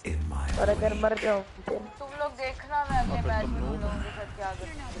हो। और अगर मर जाओ फिर तुम लोग देखना मैं अगले मैच में तुम लोगों के साथ क्या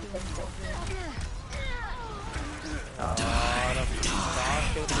करूँ। यार अब लास्ट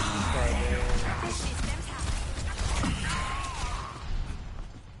के कुछ कर दे।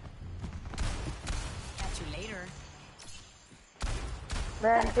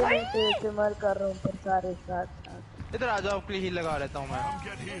 मैं अल्टीमेट इस्तेमाल कर रहा हूँ पर सारे साथ साथ। इधर आ जाओ क्ली हील लगा लेता हूँ मैं।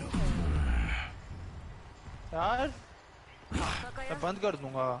 यार मैं बंद कर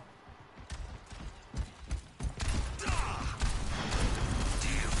दूंगा।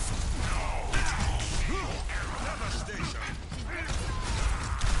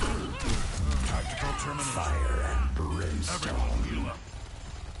 Tactical termination. Fire and brimstone.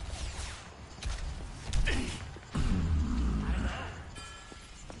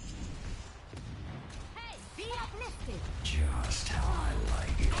 Just how I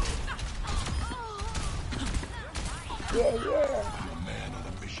like it. Yeah. I'm a man on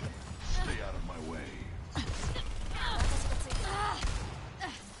a mission. Stay out of my way.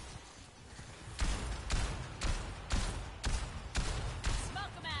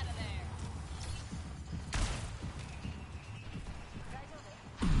 Smoke him out of there.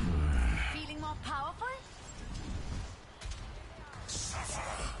 Feeling more powerful?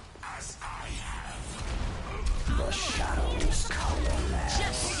 Suffer as I have. The shadows coalesce.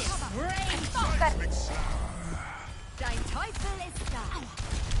 Just rain. Dein Teufel ist da.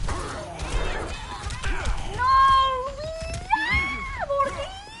 No! Morty!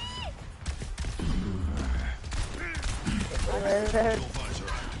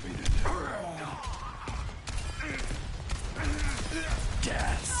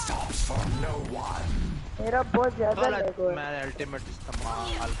 Death stops for no one. मेरा बहुत ज्यादा lag हो रहा है। मैं ultimate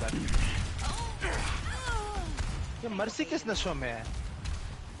इस्तेमाल कर। ये मर्सी किस नशों में है?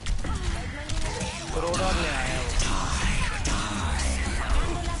 करोड़ों ले आए हैं वो।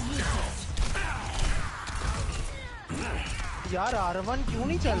 यार R1 क्यों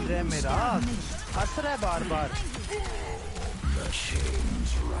नहीं चल रहा है मेरा? हंस रहा है बार बार। The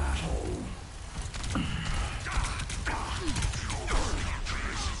chains rattle.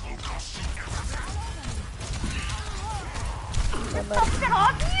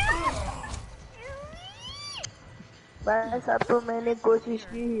 बस अब तो मैंने कोशिश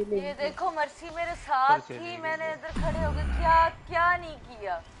की ही नहीं। ये देखो मर्सी मेरे साथ थी, मैंने इधर खड़े होके क्या नहीं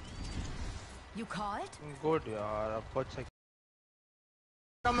किया। You called? गुड यार अब कुछ से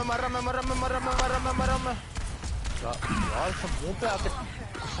मैं यार सब मुंह पे आके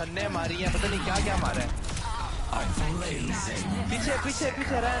छन्ने मारी हैं, पता नहीं क्या क्या मारा है। पीछे पीछे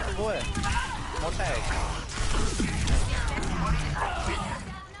पीछे रहा वो है मोटा है।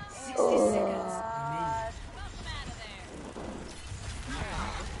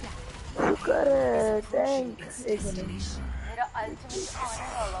 शुक्र है टैंक एक मिनट। मेरा अल्टीमेट आने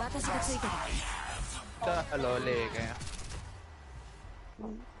वाला। चलो ले गए।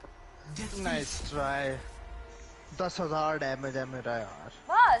 Nice try. 10,000 डैमेज है मेरा यार।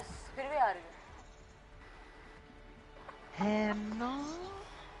 बस फिर भी आ रही है नो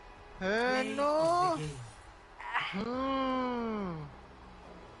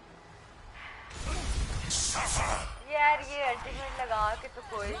यार ये अल्टीमेट लगा के तो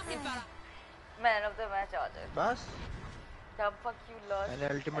कोई मैन ऑफ द मैच आ जाए बस। तब फक यू लॉस्ट। मैंने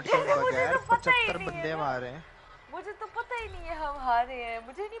अल्टीमेट के बगैर 75 बंदे मारे हैं। मुझे तो पता ही नहीं है हम हारे हैं,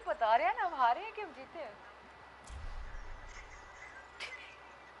 मुझे नहीं पता रहा ना हम हारे हैं कि हम जीते हैं।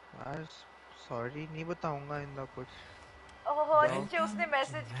 यार सॉरी नहीं बताऊंगा इनका कुछ। ओह नीचे उसने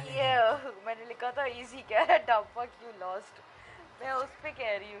मैसेज की है, मैंने लिखा था इजी कह रहा है टब फक यू लॉस्ट। मैं उस पे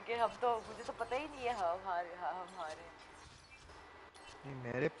कह रही हूँ कि हम तो मुझे तो पता ही नहीं है हम हारे नहीं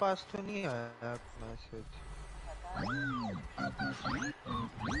मेरे पास तो नहीं आया message.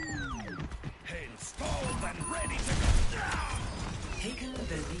 Installed and ready to go. Taken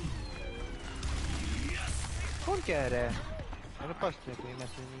the lead. कौन कह रहा है? मेरे पास तो कोई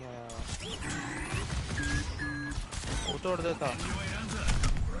मैसेज नहीं आया। वो तोड़ देता।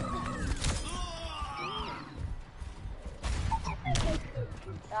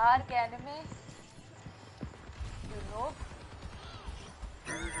 यार कहने में you know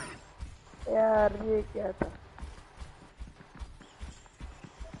यार ये क्या था?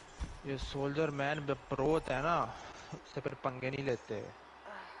 ये सोल्जर मैन प्रोत है ना, उससे फिर पंगे नहीं लेते।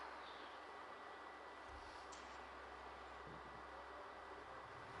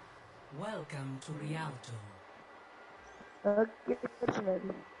 Welcome to Rialto. Okay,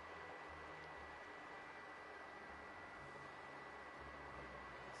 personally.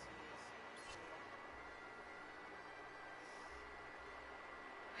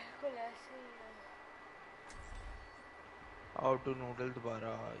 बिल्कुल ऐसे ही है। How to noodle दोबारा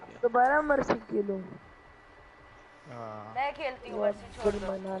आ गया। दोबारा मर्सी खेलूं। मैं खेलती हूँ मर्सी, छोड़ दो।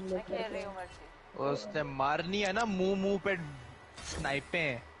 मैं खेल रही हूँ मर्सी। उसने मारनी है ना, मुंह पे स्नाइपे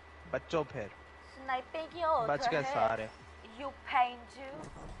बच्चों फिर स्नाइपिंग की होता बच गए है। सारे। You paint you.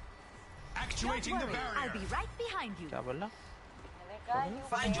 Actuating the barrier. I'll be right behind you. क्या बोला? मैंने कहा you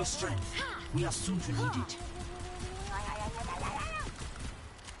Find your strength. We are soon to need it.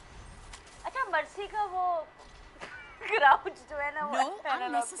 अच्छा मर्सी का वो क्राउच जो है ना वो No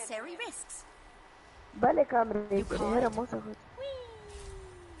unnecessary risks. Vale, camera. Hermosa.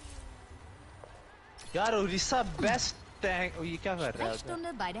 यार ओरिसा बेस्ट टैंक। ये क्या कर रहा है?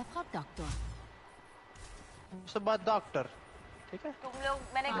 Stunde bei der Frau Doktor. उसके बाद डॉक्टर। ठीक है। तुम लोग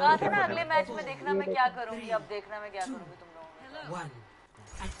मैंने कहा था ना अगले मैच में देखना मैं क्या करूंगी, अब देखना मैं क्या करूंगी तुम लोगों में। One.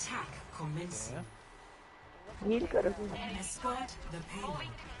 Attack commencing. Heal करोगे। Escort the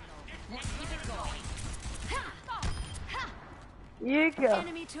payload. Let's keep it going. ये क्या?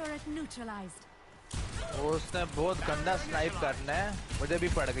 Enemy turret neutralized. उसने बहुत गंदा स्नाइप करना है, मुझे भी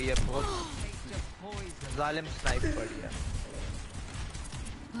पड़ गई है बहुत जालिम स्नाइप पड़ी है।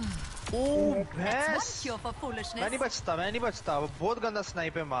 ओह भैंस, मैं नहीं बचता, वो बहुत गंदा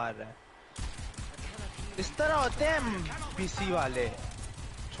स्नाइप पे मार रहा है। इस तरह होते हैं पीसी वाले,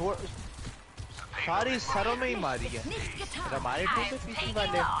 सारी सरों में ही मारी है। हमारे टीम में पीसी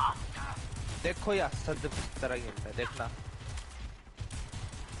वाले देखो यार सद तरह खेलता है, देखना।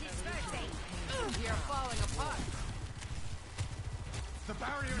 The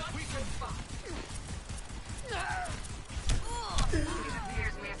barrier is weakened. It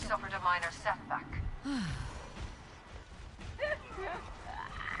appears we have suffered a minor setback.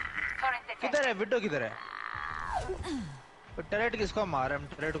 किधर है विंडो, किधर है? टरेट किसको मारा? हम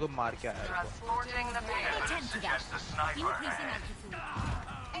टरेट को मार के आया। Transporting the payload. Suggest a sniper ahead.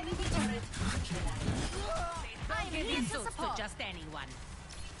 I'll give insults to just anyone.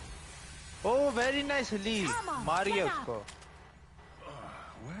 Oh, very nice, Lee. मारिए उसको।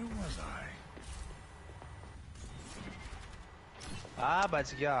 Where was I? बच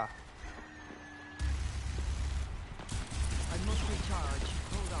गया। I must recharge.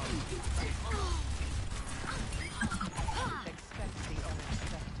 Hold on. Expect the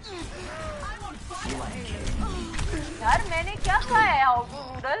unexpected. यार मैंने क्या कहा है हाउ टू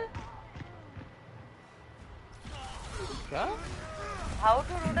नूडल? क्या? हाउ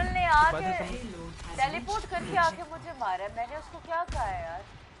टू नूडल ने आके टेलीपोर्ट करके आके मुझे मारा है, मैंने उसको क्या कहा है यार?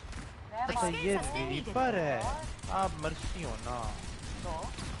 अच्छा ये रीपर है, आप मर्सी हो ना।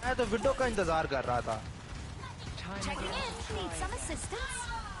 मैं तो विंडो का इंतजार कर रहा था।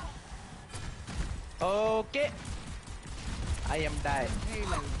 Okay, I am dead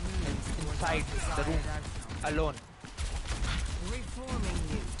inside the room alone. Reforming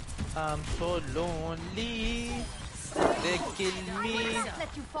you. I'm so lonely. They kill me.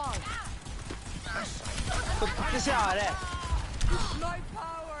 तो किसे आ रहा है? My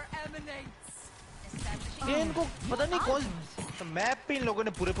power emanates. ये इनको पता नहीं कौन मैप पे इन लोगों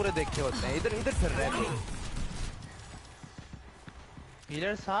ने पूरे देखे होते हैं। इधर फिर रहे हैं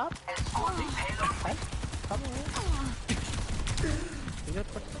हीलर साहब।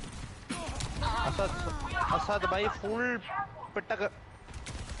 असद भाई फुल पिटक।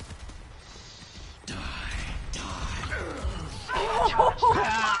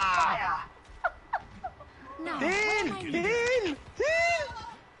 हील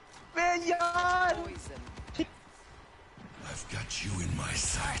यार, I've got you in my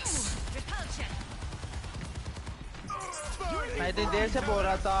sights. मैं इतनी देर से बोल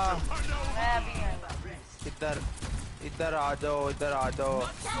रहा था इधर आ जाओ, इधर आ जाओ।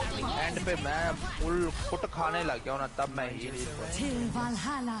 एंड पे मैं फुल फुट खाने लग गया हूँ ना, तब मैं heal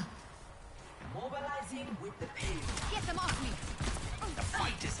Mobilizing with the payload. Get them off me. The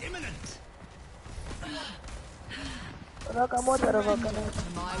fight is imminent.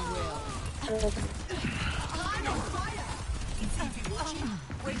 My will.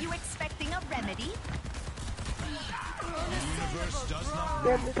 Were you expecting a remedy? The universe does not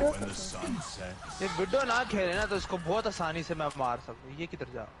move when the sun sets. ये window ना खेले ना तो इसको बहुत आसानी से मैं मार सकूं। ये किधर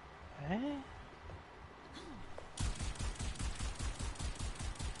जा हैं?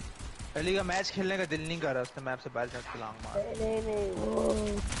 पहली का मैच खेलने का दिल नहीं कर रहा, उसने मैप से बाहर जाके लांग मार। नहीं वो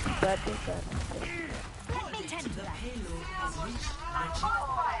बैटिंग कर। Let me tend to that. Payload has reached the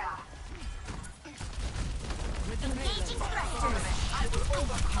Engaging threat. I will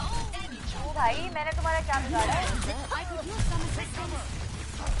overcome any भाई मैंने तुम्हारा क्या बिगाड़ा है?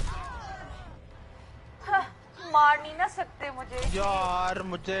 मार नहीं ना सकते मुझे यार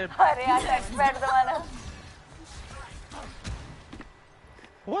मुझे अरे यार बैठ दबाना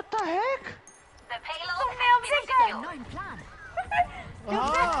What the heck? तुमने हमसे क्या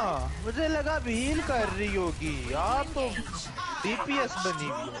हाँ मुझे लगा हील कर रही होगी यार तो DPS बनी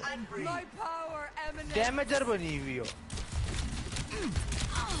हुई हो डैमेजर बनी हुई हो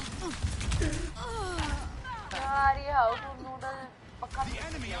यार ये हाउ टू नूडल पक्का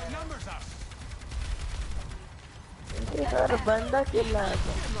यार बंदा किल्ला है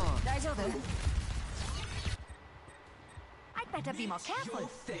I'd better be more careful.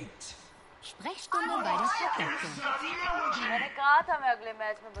 Sprechstunde bei der Vertretung. मैंने कहा था मैं अगले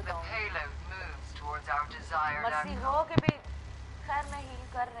मैच में बताऊंगा मस्ती हो के भी खैर मैं हील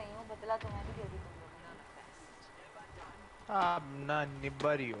कर रही हूँ बदला तो मैं भी दे दी तुम लोगों ने अब ना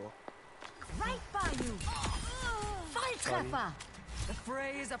निब्बरी हो Right by you. Volltreffer. The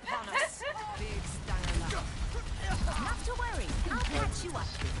fray is upon us. Big stanger now. Not to worry. I'll patch you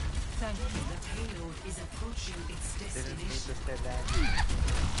up. Thank you. The payload is approaching its destination.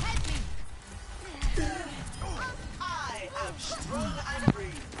 Help me. I am strong and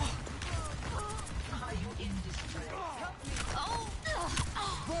brave. Are you in distress?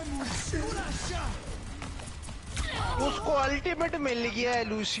 उसको ultimate मिल गया है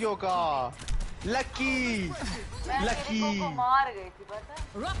Lucio का lucky lucky मार गई थी पता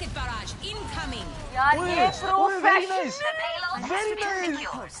Rocket barrage incoming. यार ये प्रूफ very nice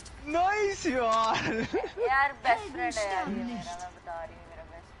nice यार बेस्ट फ्रेंड है यार ये मेरा मैं बता रही हूँ मेरा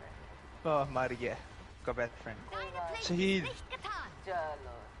बेस्ट फ्रेंड मार गया का बेस्ट फ्रेंड शहीद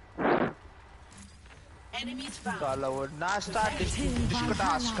चलो वो नाश्ता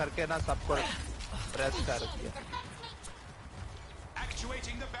डिस्कटास करके ना सबको प्रेस कर दिया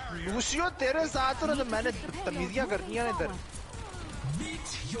लूसियो तेरे साथ ना तो मैंने तमीजियां करनी है इधर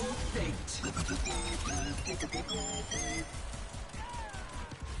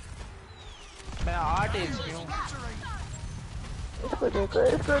मैं 8 HP हूँ इसको देखो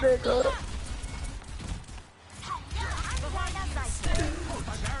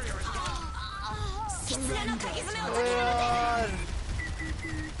यार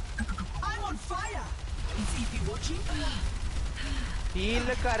हील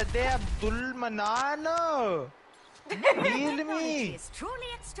कर दे अब्दुल मनान हील मी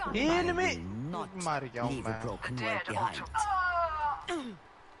मार गया हूँ मैं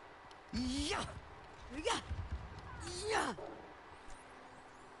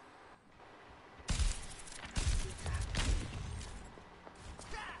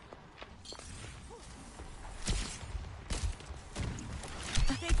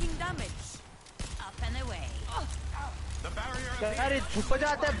Taking damage. Up and away. यार छुप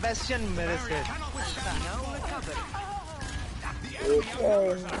जाता है बेस्टियन मेरे से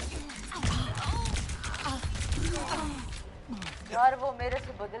यार वो मेरे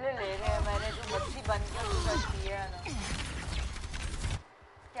से बदले ले रहे हैं मैंने जो मच्छी बन के उसका किया है ना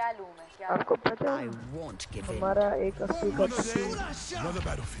क्या लूं मैं क्या आपको पता है हमारा एक 80 का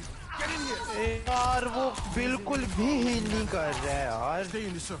यार वो बिल्कुल भी हील नहीं कर रहा है यार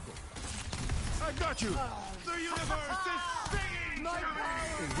I got you. The universe is singing. A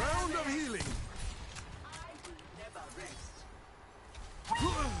round of healing. Never rest.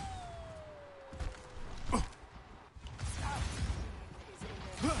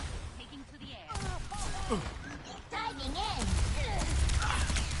 Taking to the air. Diving in.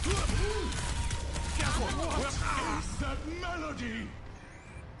 What is that melody?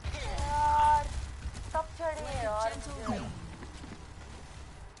 यार सब चढ़ी है यार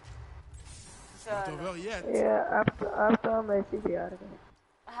Not over yet. आप तो हम ऐसे ही यार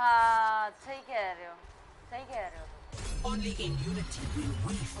हाँ सही कह रहे हो Only in unity will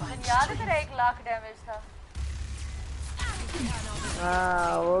we find याद है तेरा 1 लाख डैमेज था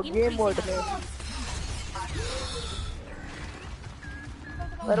हाँ वो गेम मोड में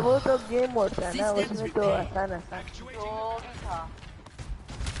पर वो तो गेम मोड था ना उसमें तो आसान जो भी था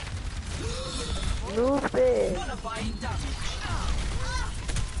नूब पे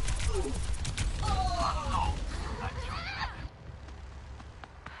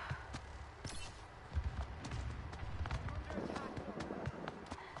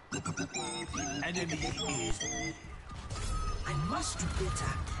enemy is. I must do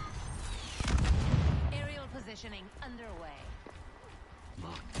better. Aerial positioning underway.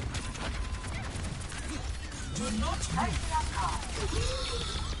 Do not move.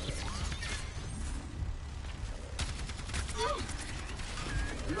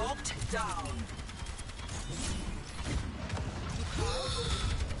 Locked down.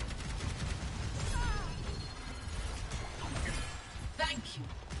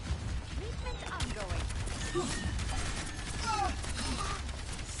 60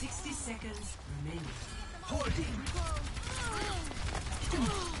 seconds remaining. Holding.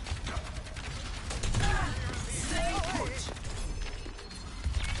 Stay put.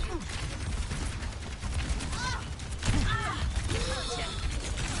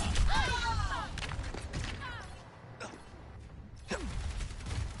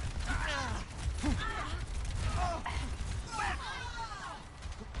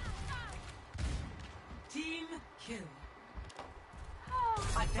 Team kill.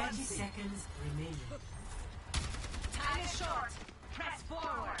 30 seconds remaining. Time is short. Press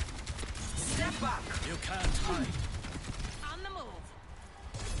forward. Step back. You can't hide. On the move.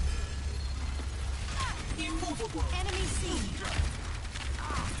 Immovable. Enemy seen.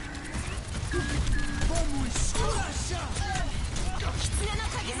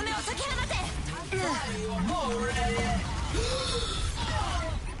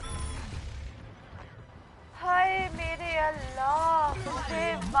 हाय मेरे अल्लाह, मुझे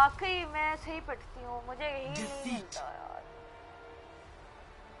वाकई मैं सही पढ़ती हूँ, मुझे यही नहीं मिलता यार।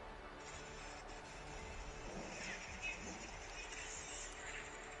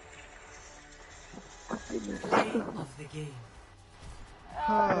 Play of the game.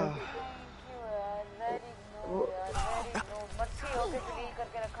 Thank you यार, very no यार, very no। मच्छी होके डिलीट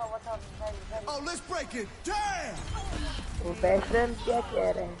करके रखा हुआ था, very Oh, let's break it. Damn! वो बैटरन क्या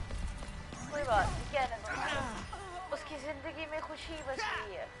कह रहे हैं? कोई बात नहीं, क्या ना उसकी जिंदगी में खुशी बस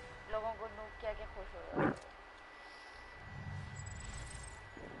यही है, लोगों को नूब क्या क्या खुश हो रहा है।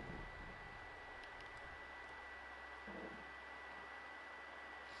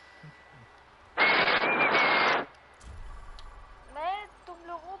 मैं तुम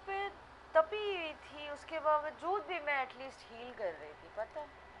लोगों पे तपी हुई थी, उसके बावजूद भी मैं एटलीस्ट हील कर रही थी, पता।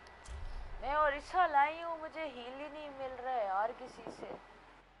 मैं और इच्छा लाई हूँ, मुझे हील ही नहीं मिल रहा है यार किसी से।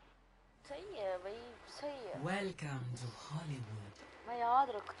 सही है भाई, सही है। Welcome to Hollywood. मैं याद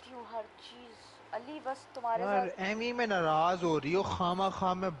रखती हूँ हर चीज। अली बस तुम्हारे यार साथ। एमी में नाराज हो रही हो, खामा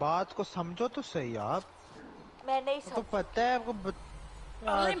खाम में बात को समझो तो सही आप। मैं नहीं तो पता है आपको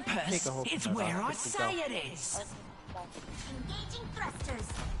Olympus is where I say it is. Engaging thrusters.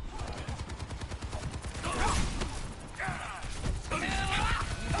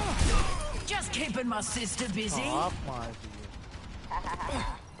 Just keeping my sister busy. आप मार दिए।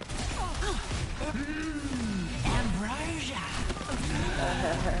 Ambrosia.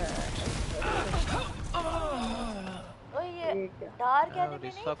 ओ ये डार्क एनिमी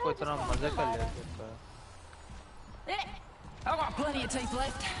नहीं रिसा को इतना मजे कर लिया था। I've got plenty of teeth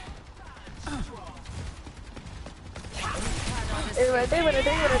left. एक minute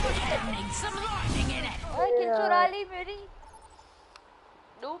Need some lightning in it. ओए किल चुरा ली मेरी।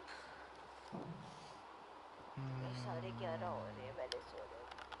 नूप। सारे 11 हो रहे हैं, मैंने सो रहा।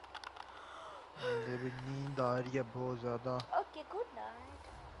 मुझे भी नींद आ रही है बहुत ज्यादा। Okay good night.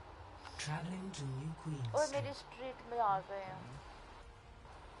 Traveling to New Queens. ओए मेरी स्ट्रीट में आ गए हैं।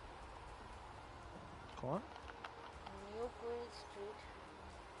 कौन? New queen street.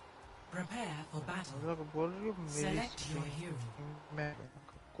 Prepare for battle. मैं बोल रही हूँ मेरी Select your hero. मैं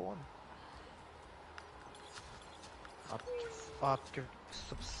कौन? आपके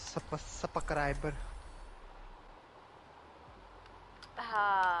सब्सक्राइबर।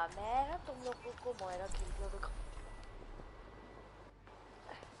 हाँ मैं ना तुम लोगों को मोयरा खेल के दिखा।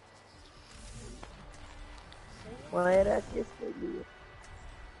 मोयरा किसके लिए?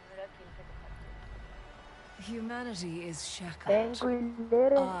 मोयरा खेल के दिखा। Humanity is shackled. टैंक ले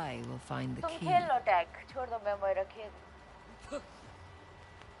रहे। I will find the तुम key. खेल लो टैग, छोड़ दो मैं मोयरा खेल।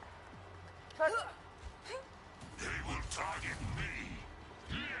 छोड़। They will target me.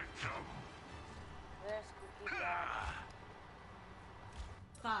 Let them. Where's Cookie Dad?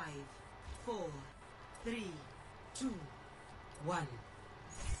 5, 4, 3, 2, 1.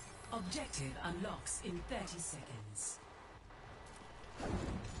 Objective unlocks in 30 seconds.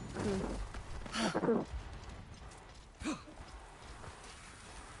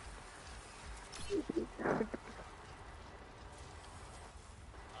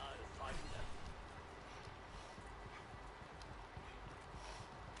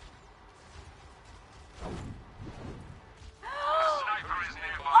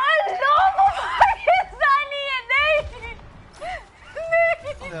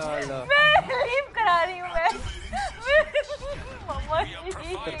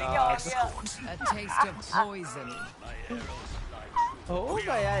 A taste of poison.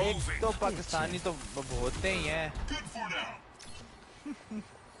 होगा यार, एक तो पाकिस्तानी तो होते ही हैं।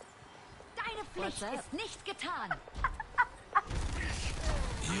 Deine Pflicht ist nicht getan.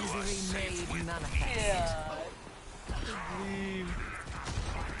 Misery made manifest.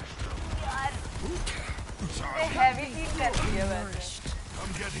 उसने heavy feel कर दिया वैसे.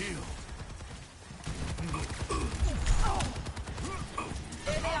 Come get healed.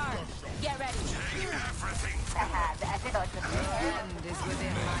 There they are. Get ready. ऐसे dodge करते हैं. End is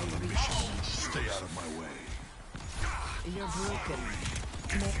within my reach. Stay out of my way. You're broken.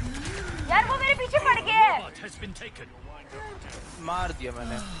 यार वो मेरे पीछे पड़ गया है. मार दिया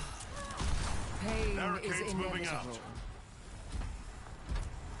मैंने. Pain is inevitable.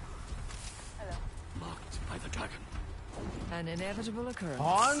 Marked by the dragon. An inevitable occurrence.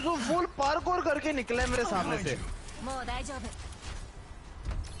 हांजो full parkour करके निकले मेरे सामने से.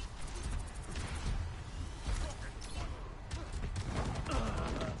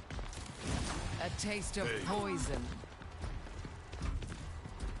 A taste of poison.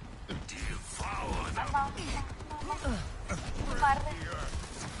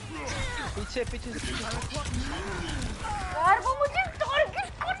 पीछे पीछे. यार वो मुझे टारगेट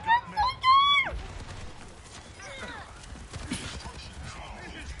करना चाहता है.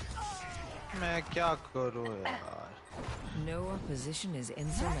 मैं क्या करूँ यार? No opposition is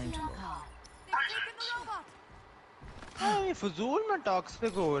insurmountable. ये फजूल में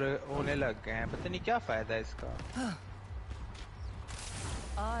टॉक्सिक होने लग गए हैं. पता नहीं क्या फायदा है इसका.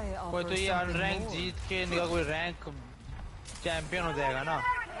 कोई तो ये अनरैंक जीत के इनका कोई रैंक चैंपियन हो जाएगा ना.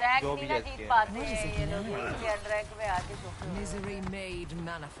 रैंक नहीं ना जीत पाते हैं ये लोग. ये अनरैंक में आके शोक. Misery made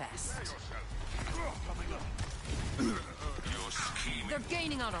manifest. They're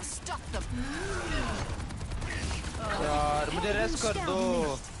gaining on us. Stop them. यार मुझे रेस्ट कर दो.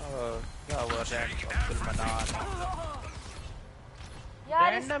 क्या हुआ रैंक अब्दुल मनान?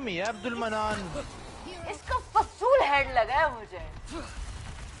 रैंडम ही है अब्दुल मनान. इसका फसूल हेड लगा है मुझे.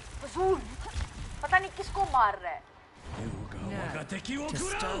 फसूल. पता नहीं किसको मार रहा है. Now, to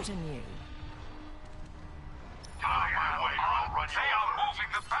start anew. They are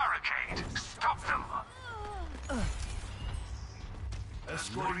moving the barricade. Stop them.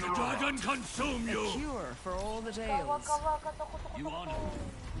 Escorting the dragon consume A you. cure for all the tales. You on it?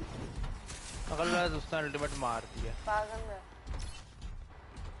 अगला उसने अल्टीमेट मार दिया. पागल है.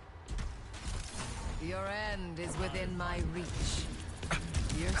 Your end is within my reach.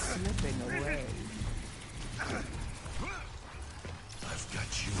 You're slipping away. I've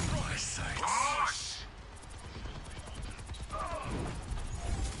got you in my sights.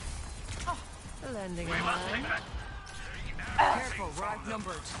 Lending a hand. Careful, we're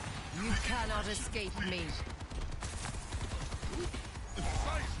outnumbered. You cannot escape me.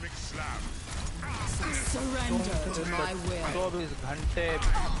 Seismic slam. Surrender to my will. 24 घंटे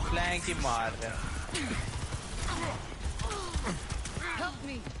flank ही मार रहे. Help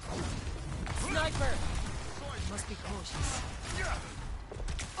me. Sniper. Must be cautious. यार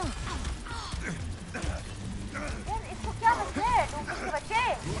इसको क्या बचा है? डूबने से बचे.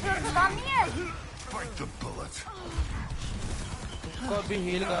 मुझे उसका काम नहीं है. Bite the bullet. को भी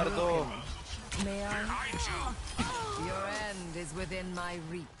हील कर दो. May I? Your end is within my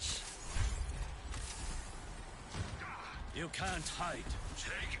reach. You can't hide.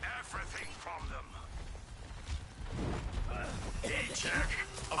 Take everything from them. Check.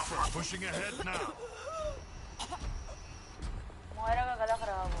 Pushing ahead now. मोएरा का गला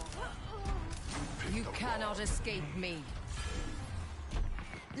खराब हो. You cannot escape me.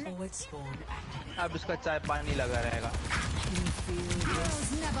 अब इसका चाय पानी लगा रहेगा.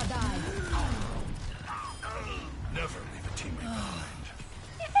 Never die. Never leave a teammate behind.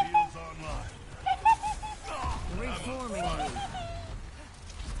 Fields online. Reforming you.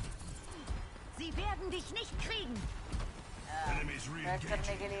 Sie werden dich nicht kriegen. Enemies rest करने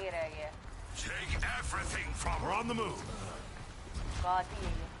re-engaging. के लिए ही रह गया. Take everything from. We're on the move. बात ही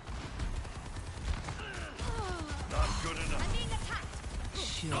है ये. Not good enough.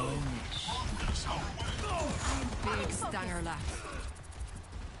 Big stanger lap.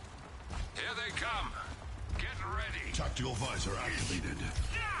 Here they come. Get ready. Tactical visor activated.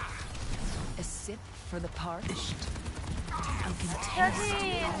 A sip for the parched.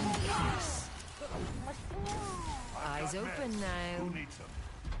 Eyes open now. Who needs them?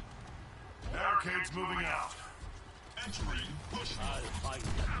 Barricades moving out. Entering. Push.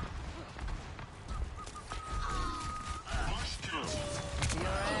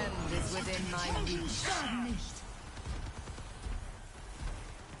 Your end is within my reach.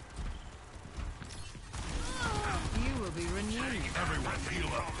 You will be renewed. Everyone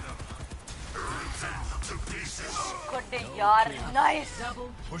heal up. To pieces. Good yaar, nice.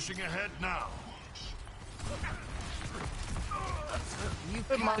 Pushing ahead now.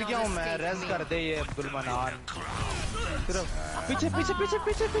 मर गया हूँ मैं. Rest कर दे ये अब्दुल मनान. सिर्फ पीछे पीछे पीछे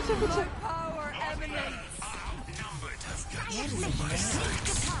पीछे पीछे पीछे.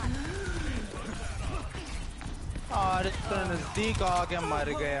 और इतना नजदीक आके मर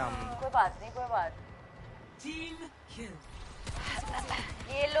गए हम। कोई बात नहीं, कोई बात।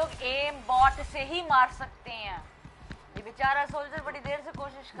 ये लोग एम बॉट से ही मार सकते हैं। ये बेचारा सोल्जर बड़ी देर से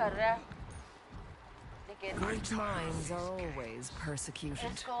कोशिश कर रहा है, लेकिन Great minds are always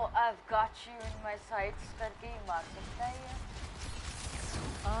persecuted. इसको I've got you in my sights करके ही मार सकता है ये।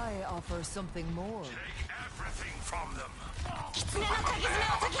 I offer something more. Take everything from them. Stay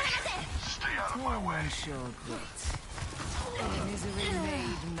out of my way. Sure grit. Misery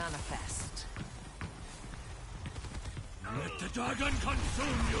made manifest. Let the dragon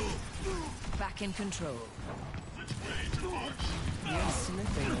consume you. Back in control. You're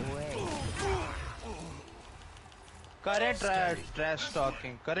slipping away. Current trash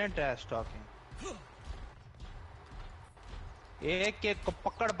talking. Current trash talking. एक एक को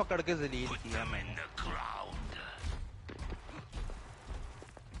पकड़ पकड़ के जलील किया मैंने।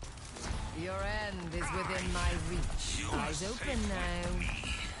 Your end is within my reach. Eyes open now.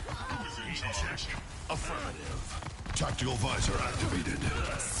 Affirmative. Tactical visor activated.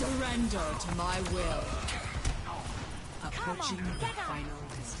 Surrender to my will. Approaching the final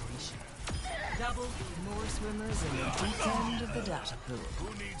destination. Double more swimmers in the deep end of the data pool. Who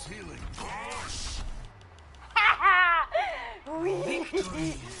needs healing?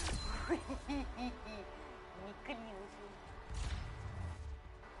 Victory.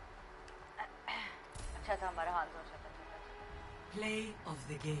 अच्छा था हमारा हाथ हो सकता था। Play of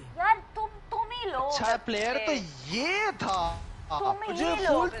the game. यार तुम ही लो। अच्छा प्लेयर तो ये था। मुझे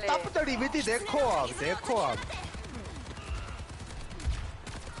फुल तप चढ़ी हुई थी। देखो अब, देखो अब।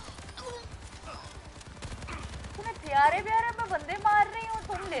 तुम्हें प्यारे प्यारे में बंदे मार रही हूँ,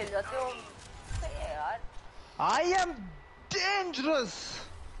 तुम ले जाते हो यार। I am dangerous.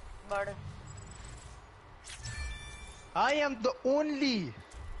 But I am the only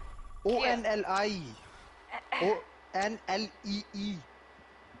ONLI ONLEE.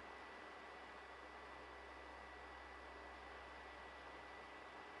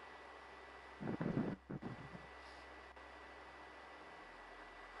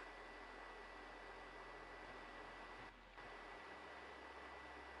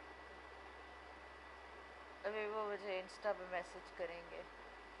 अभी वो मुझे इंस्टा पे मैसेज करेंगे,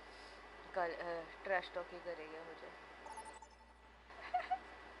 कल ट्रैश टॉक ही करेंगे मुझे।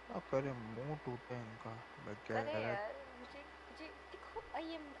 अब करे मुंह टूटे इनका। अरे यार मुझे देखो I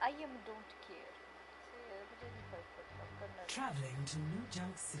am don't care। मुझे नहीं फर्क पड़ता करना। Traveling to New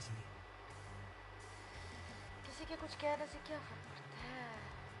Junk City. किसी के कुछ कहने से क्या फर्क पड़ता है?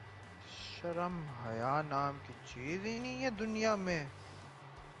 शर्म हया नाम की चीज ही नहीं है दुनिया में।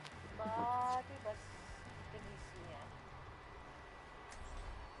 बात ही बस इतनी सी है।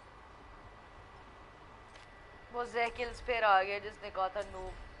 वो जैकिल्स पे आ गया जिसने कहा था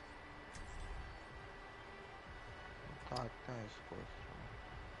नूब। काटते हैं इसको।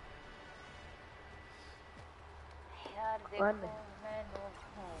 यार देखो मैं नूब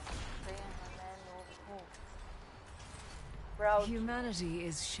हूँ, मैं नूब हूँ। Humanity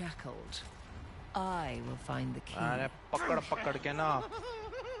is shackled. I will find the key. अरे पकड़ पकड़ के ना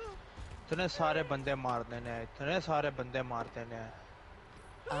इतने सारे बंदे मार देने हैं, इतने सारे बंदे मार देने हैं।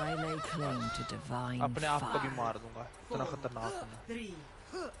 I lay claim to divine अपने आप को भी मार दूंगा, इतना खतरनाक हूँ। 3,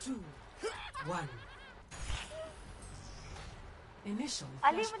 2, 1.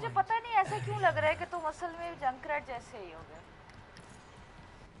 अली मुझे पता नहीं ऐसा क्यों लग रहा है कि तुम असल में जंकरैट जैसे ही हो गए।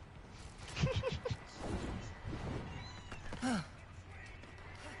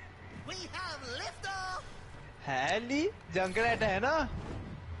 है ली जंकरैट है ना?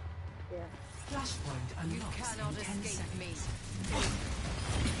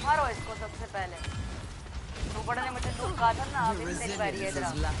 मारो इसको सबसे पहले। रोबड़ ने मुझे दूर कहा था ना, अब तेरी बारी है इधर।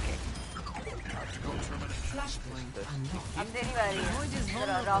 अब तेरी बारी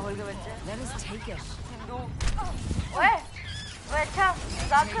है राहुल के बच्चे। हिंदू ओए अच्छा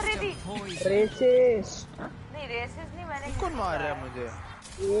मजाक कर रही थी। रेसिस्ट नहीं रेसिस्ट नहीं, मैंने कौन मार रहा है मुझे?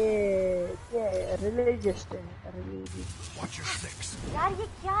 ये क्या रिलीजियस है? यार ये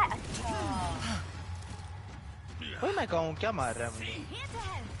क्या है? अच्छा वही मैं कहूँ क्या मार रहा है मुझे?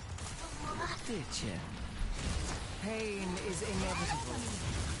 Pain is inevitable.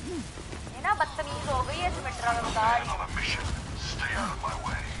 ये ना बदतमीज हो गई है सिमेट्रा में बता रही।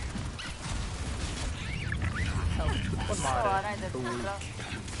 कौन मार रहा है?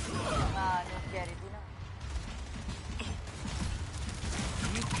 कह रही थी ना।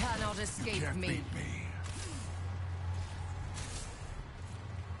 You cannot escape me.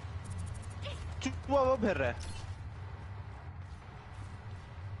 चुप्पा वो फिर रहा है।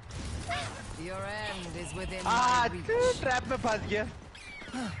 Your end is within my reach. Trap में फंस गया।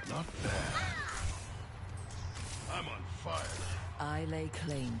 I'm on fire. I lay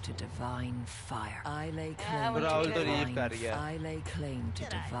claim to divine fire. I lay claim to Rahul to divine leave kar gaya. I lay claim to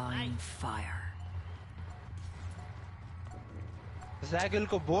divine fire. Zagil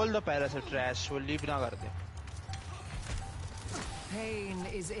को बोल दो पहले से trash वो leave ना कर दे. Pain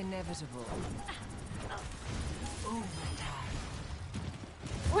is inevitable.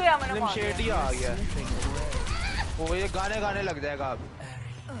 Slim Shady आ गया. वो ये गाने लग जाएगा अब.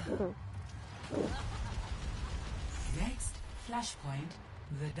 Next flashpoint,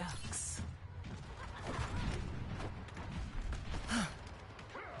 the ducks.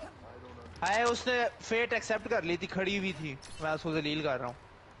 हाय उसने fate accept कर ली थी खड़ी हुई थी. मैं उसको जलील कर रहा हूँ.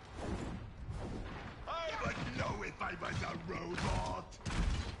 I would know if I was a robot.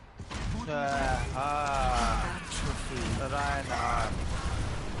 Reinhardt.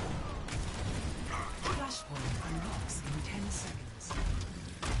 Flashpoint unlocks in 10 seconds.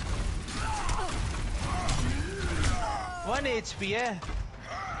 1 HP है.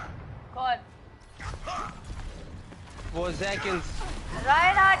 कौन? वो Zagil's.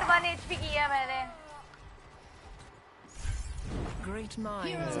 Reinhardt 1 HP की है मैंने. Great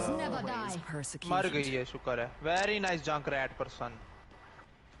minds never die. Persecuted. मर गई है शुक्र है. Very nice Junkrat person.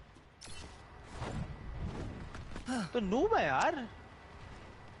 तो noob है यार.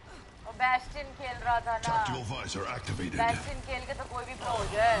 Bastion खेल रहा था ना. Tactical visor activated. Bastion खेल के तो कोई भी pro हो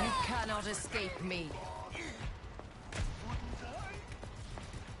जाए. You cannot escape me.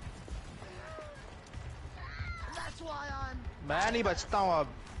 That's why I'm. मैं नहीं बचता हूँ अब.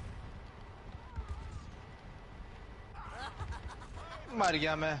 मर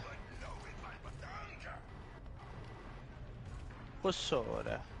गया मैं. कुछ हो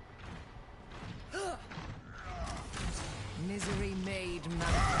रहा है. Misery made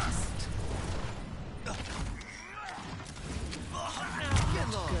manifest. Let's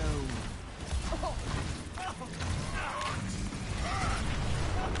go.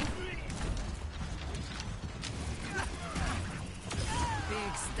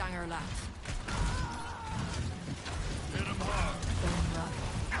 Big stanger lap. Hit him hard.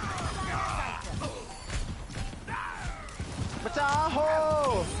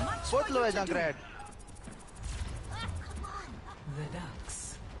 बचाओ! बहुत लो है Junkrat. The ducks.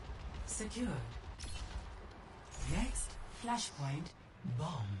 Secured. Next flashpoint,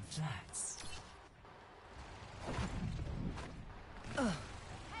 bomb flats.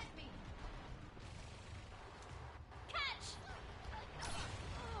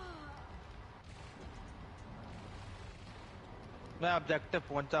 मैं ऑब्जेक्टिव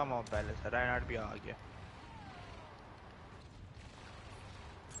पहुंचा हूँ पहले से. Reinhardt भी आ गया.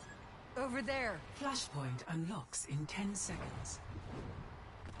 Over there. Flashpoint unlocks in 10 seconds.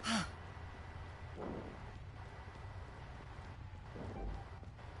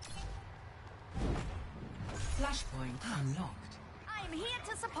 Flashpoint unlocked. I'm here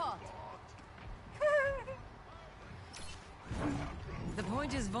to support. The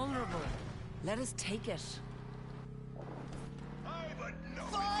point is vulnerable. Let us take it. Fire in the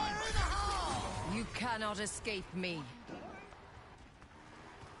hole! You cannot escape me.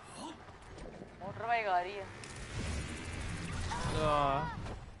 Motorbike आ रही है.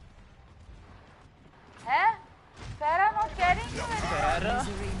 है? Sarah not carrying you?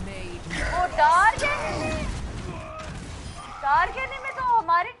 Misery made. वो dark enemy में तो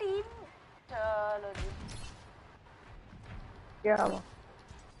हमारी team. चलो जी. क्या हुआ?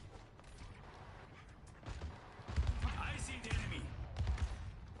 I see the enemy.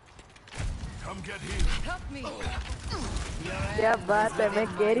 Come get here. Help me. क्या बात है मैं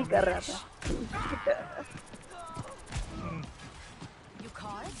कैरी कर रहा था. You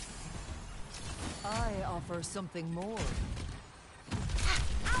caught it? I offer something more.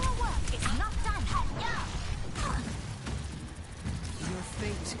 Our work is not done. Your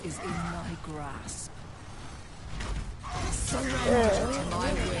fate is in my grasp. Surrender to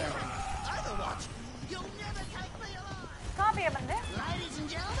my will. Overwatch, you'll never take me alive. कहाँ पे है बंदे? Ladies and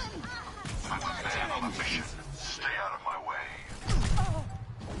gentlemen. I'm a man on a mission. Stay out of my way.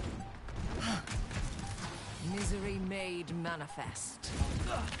 Misery made manifest.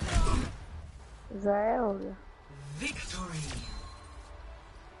 ज़ाया हो गया. Victory.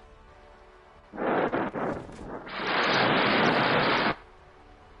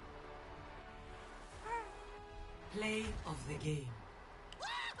 Play of the game.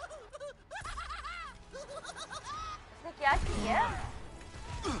 इसने क्या किया?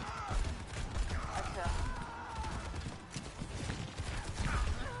 अच्छा.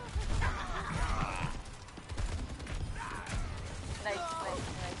 Nice.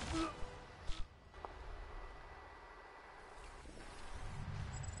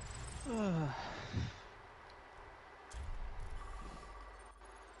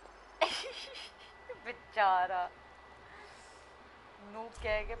 बेचारा नूब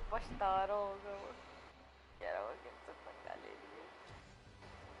कह के पछता रहा होगा वो कह रहा होगा कि तो पंगा ले लिए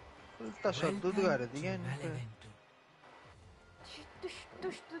तशद्दुद कर दिया इन पे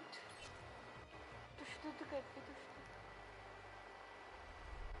तुष्टुद करके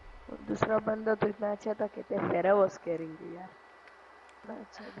दूसरा बंदा तो इतना अच्छा था कहते फेरा वाज कैरिंग यार बड़ा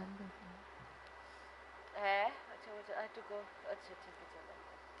अच्छा बंदा है अच्छा वो I have to go अच्छा ठीक है चलो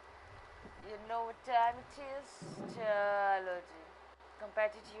you know what time it is चलो जी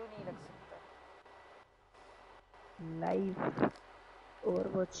competitive नहीं रख सकता लाइव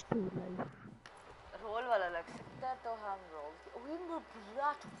Overwatch 2 लाइव रोल वाला लग सकता है तो हम role we will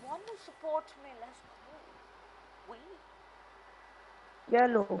blood one to support me let's go we क्या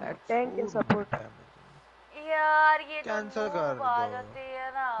लो टैंक के सपोर्ट यार ये कैंसिल कर दो आ जाते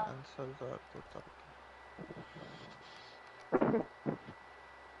हैं ना कैंसिल कर दो तब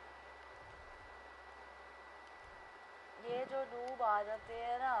ये जो नूब आ जाते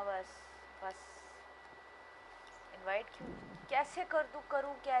हैं ना बस इनवाइट क्यों कैसे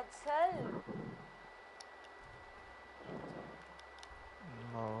करूं कैंसिल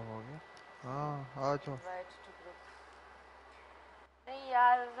हो गया हाँ आ जाओ नहीं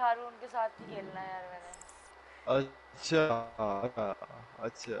यार हारून के साथ ही खेलना यार मैंने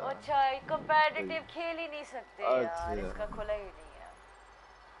अच्छा कंपेटिटिव खेल ही नहीं सकते यार इसका खुला ही नहीं है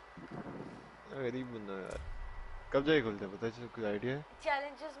गरीब बंदा यार कब जाए खुलते पता है कोई आइडिया है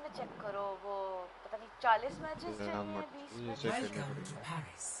चैलेंजेस में चेक करो वो पता नहीं 40 मैचेस चाहिए 20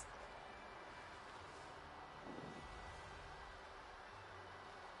 मैचेस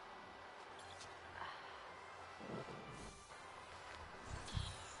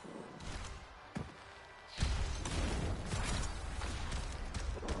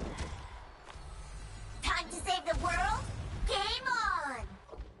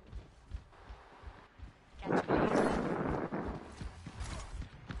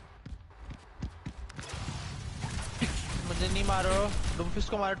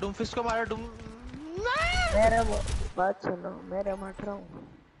डूमफिस्ट को मारो मेरा बात सुनो मेरा मट रहा हूँ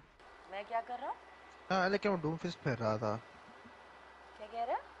मैं क्या कर रहा हूँ हाँ लेकिन वो डूमफिस्ट फेर रहा था क्या कह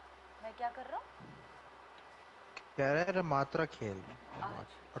रहा मैं क्या कर रहा हूँ कह रहे रमात्रा खेल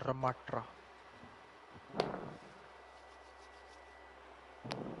रमात्रा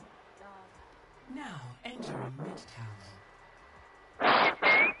Now entering Midtown.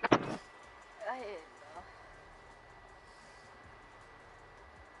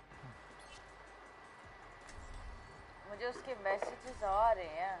 मुझे उसके मैसेजेस आ रहे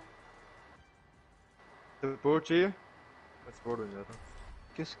हैं सपोर्ट चाहिए सपोर्ट हो जाता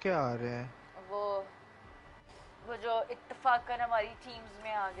किसके आ रहे हैं वो जो इत्तेफाकन हमारी टीम्स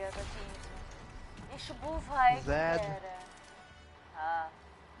में आ गया था टीम्स में ये शुभू भाई कह रहा है हाँ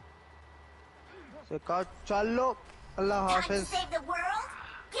चलो अल्लाह हाफिज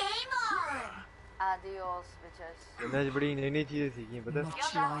Adios bitches मैंने बड़ी नई चीजें सीखी हैं पता है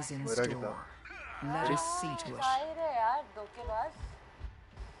मेरा किताब Let us see to it. यार धोखेबाज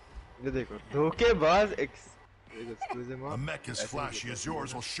ये देखो धोखेबाज exclusive A mech as flashy as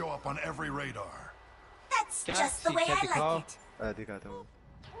yours will show up on every radar. That's just the way I like it. दिखाता हूँ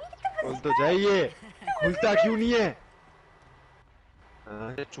खुल तो जाइए खुलता क्यों नहीं है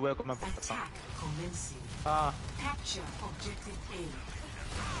चूहे को मैं पकड़ता हूँ हाँ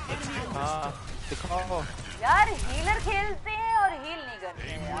दिखाओ यार हीलर खेलते हैं और हील नहीं करते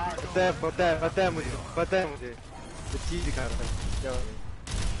हैं यार पता है मुझे ये चीज दिखा रहा था क्या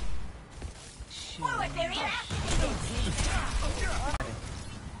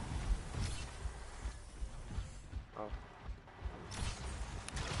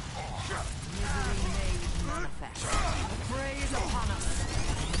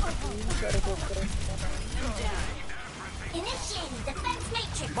Initiating defense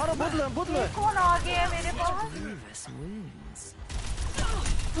matrix. मारो बुदलो कौन आ गया मेरे पास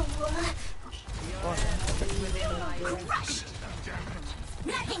Crushed.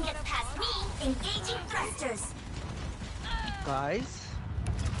 Nothing gets past me. Engaging thrusters. guys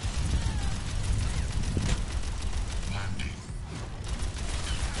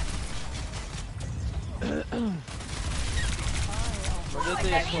मुझे तो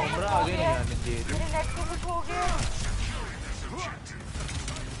ये सोमरा आगे नहीं आने दे रही मेरे नेट को कुछ हो गया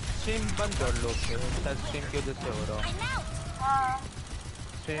स्ट्रीम बंद कर लो शायद स्ट्रीम की वजह से हो रहा हाँ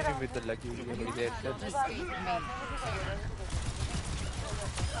स्ट्रीम में तो लगी हुई है बड़ी देर से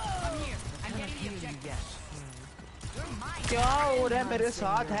क्या हो रहा है मेरे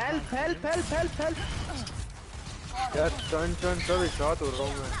साथ हेल्प यार टर्न सब एक साथ हो रहा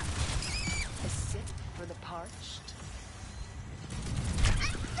हूँ मैं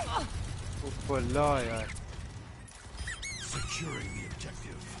वल्ला यार Securing the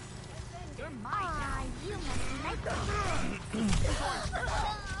objective. You're mine. You must like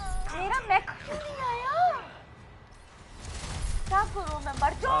मेरा मैक क्यों नहीं आया? क्या करूँ मैं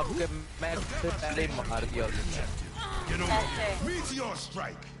मर जाऊँ? आपके मैक से पहले ही मार दिया उसने। Meteor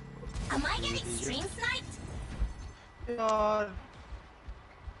strike. Am I getting stream sniped? यार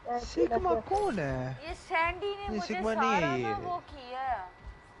सिग्मा कौन है? ये सैंडी ने मुझे सिग्मा सारा नहीं है ना ये। वो किया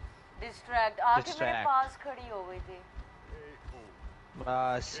डिस्ट्रैक्ट आके मेरे पास खड़ी हो गई थी।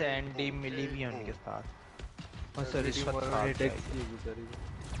 सैंडी मिली भी उनके साथ बस रिश्वत खा के आई।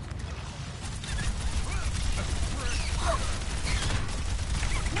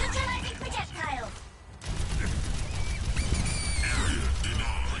 Neutralizing projectile.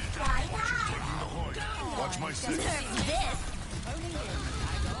 Watch my six.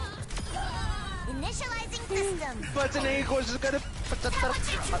 Initializing system. बचने की कोशिश करे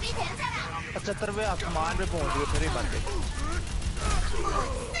 75वें आसमान पे पहुंच गए फिर ही बंदे।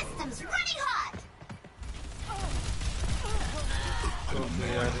 Systems running hot.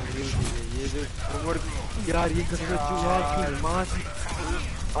 ये जो उम्र यार ये कसम चूहा की मां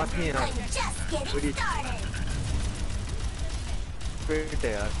आंखें यार बड़ी पेट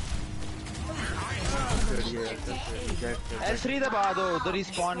है यार L3 दबा दो उधर ही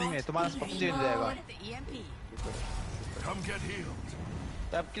स्पॉन में तुम्हारा स्पॉन चेंज हो जाएगा। Come get healed.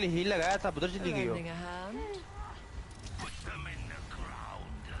 तब के लिए हील लगाया था उधर चली गई हो।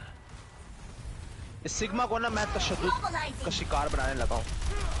 इस सिग्मा को ना मैं तशद्दुद का शिकार बनाने लगा हूँ।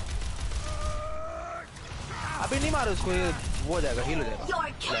 अभी नहीं मारो उसको ये वो हो जाएगा हील हो जाएगा। Your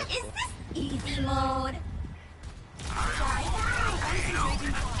kit is this easy mode.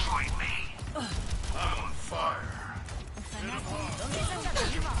 I'm on fire.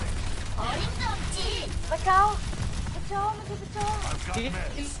 बचाओ बचाओ मुझे बचाओ।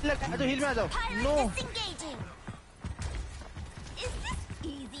 तो हील में आ जाओ। No Disengaging. Is this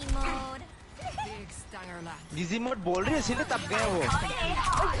easy mode? Easy mode बोल रही है इसीलिए तब गए वो।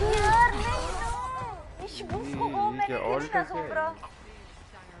 यार नहीं इस बुक को गो मैंने कितना सोमरा।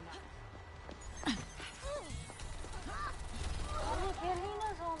 खेलनी ना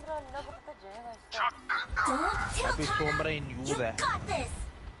सोमरा अल्लाह को पता जाएगा इसका। अभी सोमरा इन यूज है।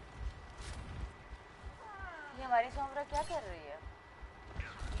 ये हमारी सोमरा क्या कर रही है?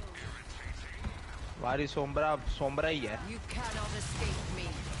 हमारी सोमरा ही है।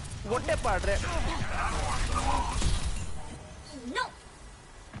 वोटे पड़ रहे। No.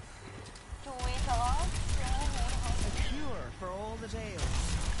 For all the tales.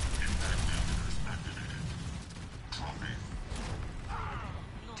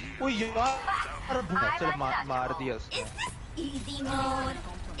 ओ यार चल मार दिया उसने। Is this easy mode?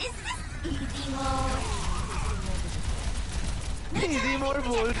 Is this easy mode? Easy mode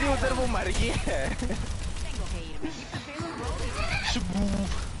बोल रही उधर वो मर गई है।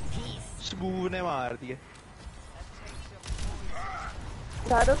 शबू ने मार दिया।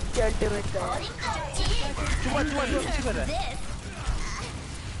 सारों की अल्टीमेट है। चुमा किसी कर रहा है।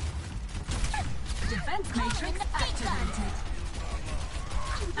 Defense matrix activated.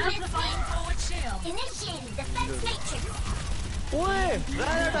 Amplifying forward shield. Initiating defense matrix. ओए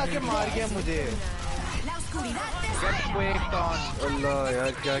ग्रेनेड आके मार गया मुझे। Get whacked on. अल्लाह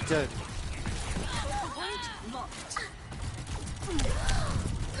यार क्या क्या यार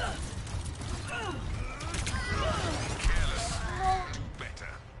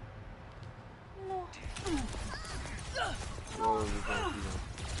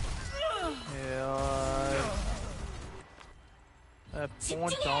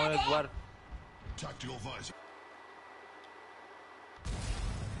पहुंच जाऊं एक बार। Tactical visor.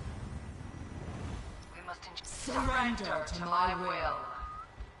 Surrender to my will.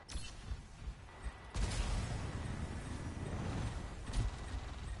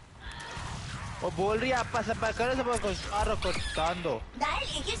 वो बोल रही है आप पास पर करो सब कुछ और रखो कान दो।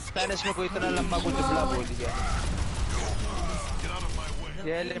 मैंने इसमें कोई इतना लंबा कुछ जुमला बोल दिया।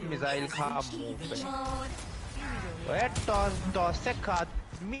 ये ले मिसाइल खा मुंह पे। ओए टॉस से खा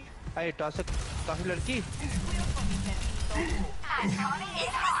मी अरे टॉस से काफी लड़की।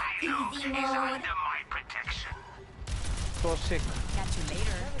 Easy mode. टॉसिक।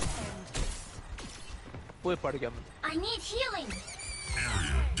 वो पड़ गया मुझे। I need healing.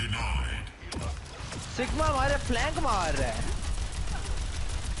 Area denied. Sigma हमारे फ्लैंक मार रहा है।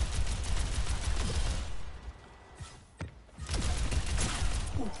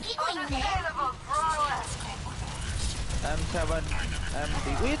 M7 MD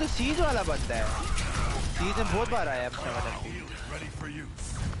वो ये तो सीज वाला बंदा है। सीज में बहुत बार आया M7 MD। Ready for use.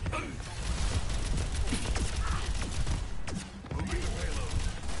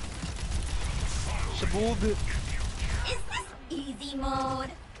 move. Is this easy mode?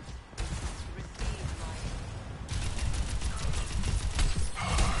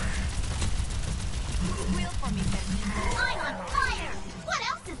 Wheel for me, then. I'm on fire! What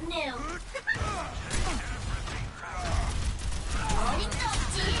else is new?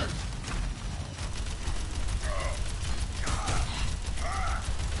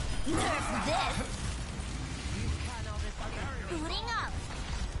 Nerf this! Booting up!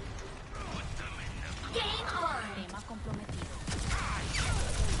 Game on! Tema comprometido.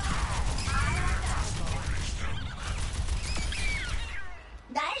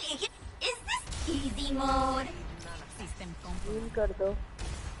 Is this easy mode? System heal कर दो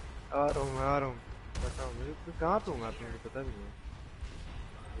आ रहा हूँ बताओ मुझे कहाँ पे हूँ मैं मुझे पता भी नहीं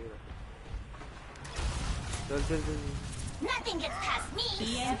चल चल चल Nothing gets past me!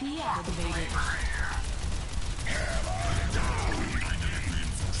 EMP activated.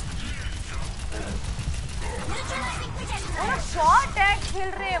 Neutralizing protection! अरे शॉट टैग खेल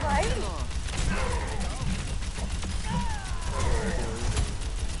रहे हैं भाई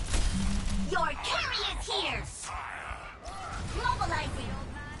Your carry is here! Mobilizing!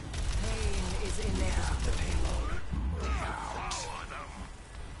 Pain is inevitable.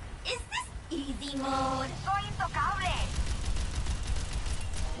 Is this easy mode? Soy intocable!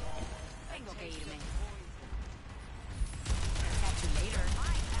 Tengo que irme. Catch you later.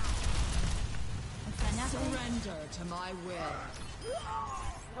 Surrender to my will.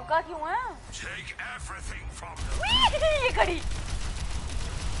 रुका क्यों है Take everything from them. ये खड़ी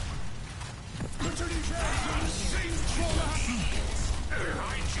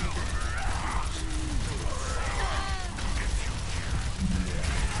Behind you.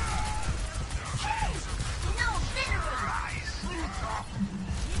 No literally!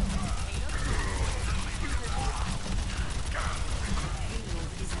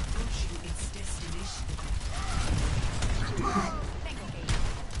 Is approaching its destination.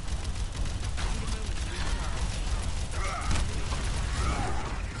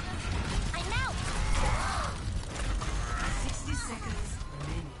 I'm out! 60 seconds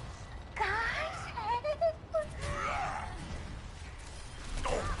remaining. guys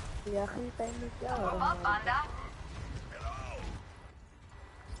ये आखिरी time में क्या हो रहा है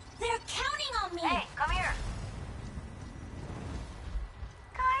They're counting on me! Hey, come here.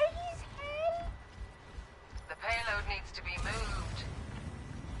 Guys, help! The payload needs to be moved.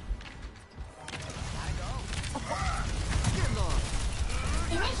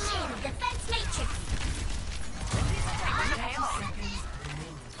 Initiating defense matrix!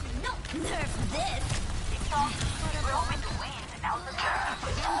 No, nerf this!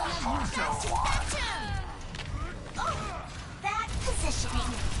 Oh, bad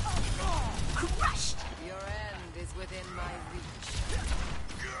positioning! Crushed! Your end is within my reach.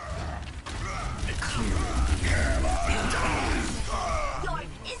 Your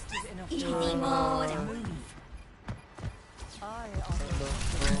is this easy mode?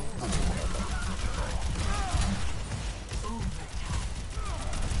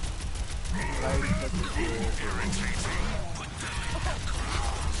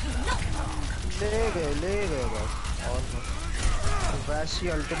 ले गए बस और वैसी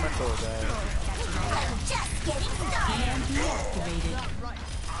ultimate हो जाए Just getting started!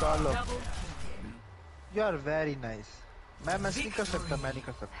 चलो यार very nice मैं नहीं कर सकता मैं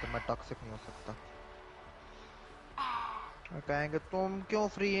टॉक्सिक नहीं हो सकता कहेंगे तुम क्यों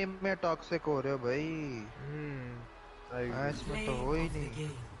फ्री में टॉक्सिक हो रहे हो भाई इसमें तो हो ही नहीं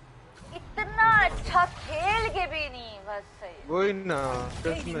इतना अच्छा खेल के भी नहीं बस सही वही ना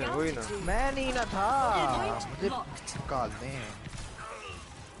सच में वही ना मैं नहीं ना था मुझे निकालने हैं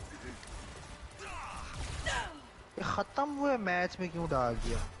ये खत्म हुए मैच में क्यों डाल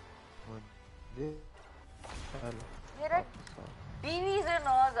दिया मेरा बीवी से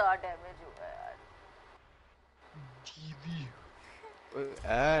 9000 डैमेज हुआ यार जीवी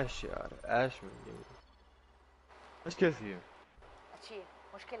ऐश यार ऐश में ऐश कैसी है अच्छी है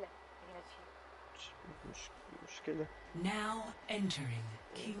मुश्किल है लेकिन अच्छी है मुश्किल है Now entering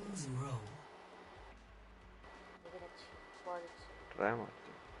King's Row. लेकिन अच्छी बहुत अच्छी ट्राई मारते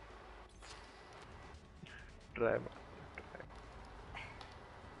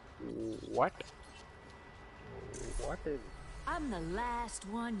What is I'm the last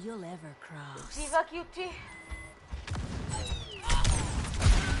one you'll ever cross. जीवा क्यूटी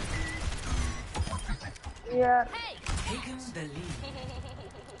यार Taken the lead.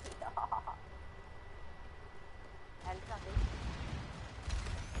 हेल्थ कहाँ गई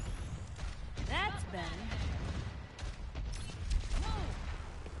That's better.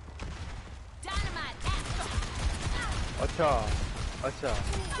 Dynamite. अच्छा अच्छा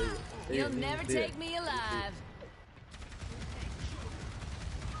You'll never take me alive.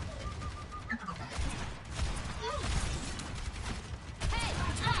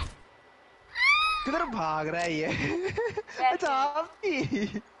 किधर भाग रहा है ये? अच्छा आप ही।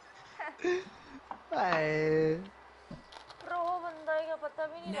 प्रो बंदा है क्या पता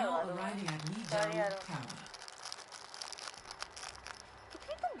भी नहीं लगा रहा यार।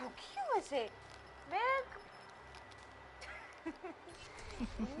 कितनी तुम भूखी हो वैसे? मैं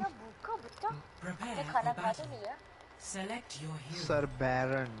इतना भूखा बच्चा। मैं खाना खा तो लिया। सर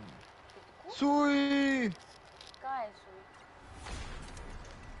बैरन। सुई। कहाँ है सुई?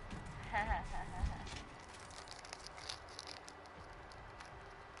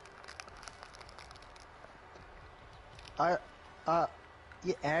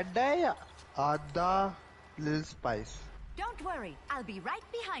 ये ऐड है या आधा little spice? Don't worry, I'll be right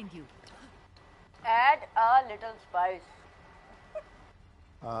behind you. Add a little spice.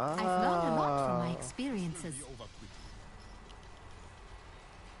 I've learned a lot from my experiences.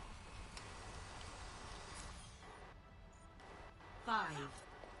 5,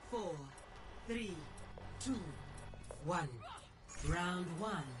 4, 3, 2, 1. Round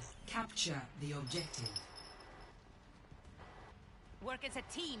 1. Capture the objective. Work as a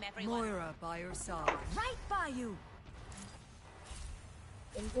team, everyone. Moira by your side. Right by you.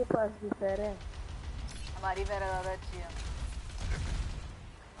 इनके पास भी पैर है। हमारी para ज़्यादा अच्छी है।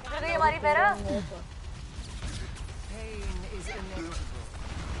 किधर गई हमारी पैरा? Pain is inevitable.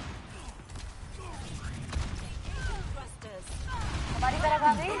 हमारी पैरा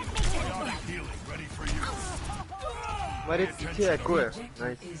कहाँ गई? हमारे पीछे एको है।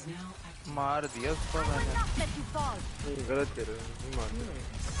 नाइस। मार दिया उसको मैंने। नहीं गलत कर रहे हो। नहीं मार।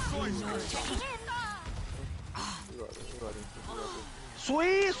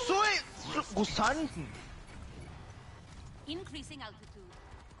 सुई सुई गुस्सान। Increasing altitude.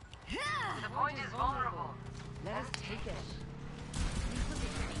 The point is vulnerable. Let us take it.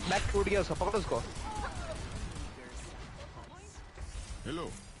 Back टूट गया उसका, पकड़ो उसको। Hello.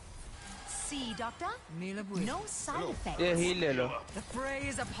 See, Doctor? No side effects. ये हील ले लो। The fray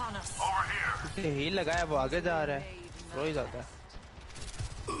is upon us. ये हील लगाया वो आगे जा रहा है। रो ही जाता है।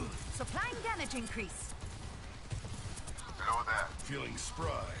 Supplying damage increase. Hello there. Feeling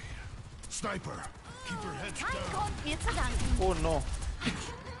spry. Sniper, keep your heads Time down. gone, it's a dance. Oh no.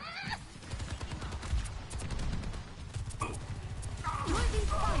 You'll be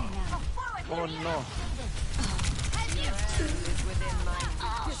fine now. Oh no. Is within my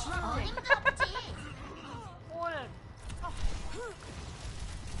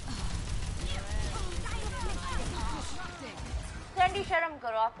Sandy शर्म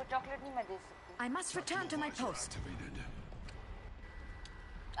करो, आपको चॉकलेट नहीं मैं दे सकती। I must return to my post.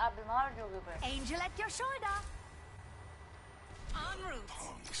 आप बीमार हो गए पर। Angel at your shoulder. En route.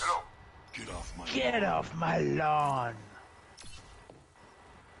 Hello. Get off my Get off my lawn.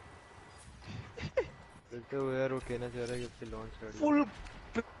 तो यार वो कहना चाह रहा है कि अपनी लॉन्च कर फुल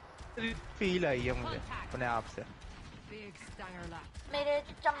फील आई है मुझे अपने आप से। big stanger lap. मेरे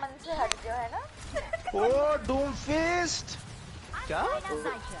चमन से हट जाओ है ना? ओह डूम फिस्ट। क्या?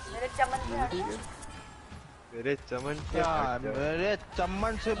 मेरे चमन से हट जाओ। मेरे चमन से यार मेरे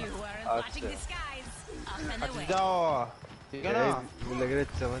चमन से हट जाओ, ठीक है ना? मुझे लग रहा है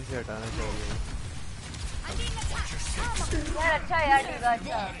चमन से हटाना चाहिए। यार अच्छा यार ठीक है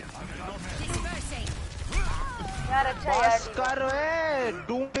अच्छा। यार अच्छा यार बस कर रे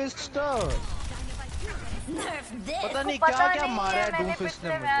डूम फिस्ट। पता नहीं क्या क्या मारा है डूम फिस्ट ने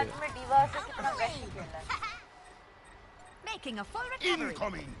मुझे। मैच में डीवा से कितना गश खेला है। Making a full recovery.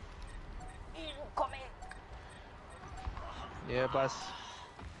 Incoming. ये बस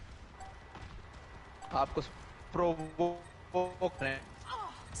आपको प्रोवोक करें।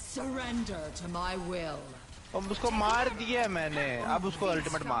 Surrender to my will. अब उसको मार दिया मैंने, अब उसको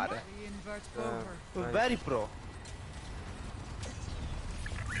अल्टीमेट मार है। Very pro.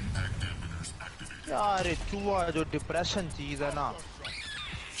 यार ये चूहा जो डिप्रेशन चीज है ना,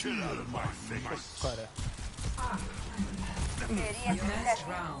 कर है।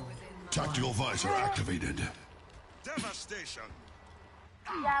 Tactical visor activated. Devastation.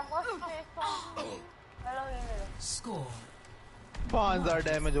 Score. 5000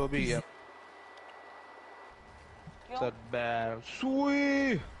 damage हो भी गया। सर बैर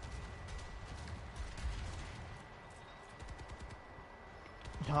सुई।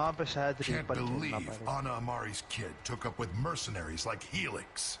 यहाँ पे शायद Can't believe Ana Amari's kid took up with mercenaries like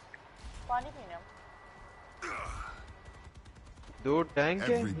Helix. पानी पीना। दो टैंक है।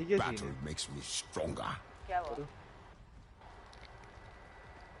 Every battle makes me stronger. क्या हुआ?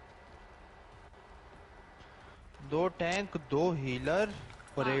 2 टैंक 2 हीलर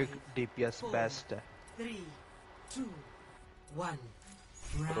और 1 DPS बेस्ट है 3 2 1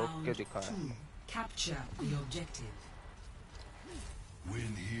 रोक के दिखाया capture the objective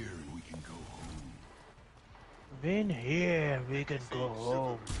Win here and we can go home. Win here we can go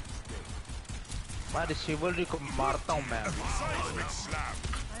home. हमारी शिवलरी को मारता हूँ मैं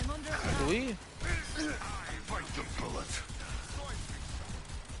Do we? Bite the bullet.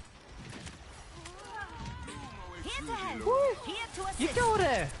 ये क्या हो रहा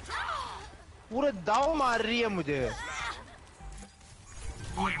है? पूरे दाव मार रही है मुझे।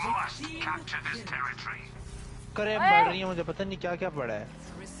 करे बढ़ रही है मुझे पता नहीं क्या क्या पड़ा है।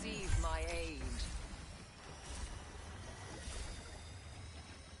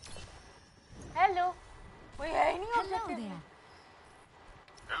 हेलो कोई है ही नहीं ऑब्जेक्टिव में।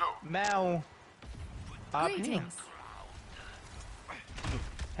 मैं हूँ आप नहीं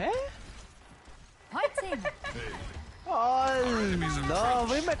हैं? अल्लाह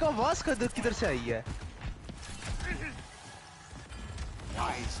वही मैं कहा आवाज किधर से आई है?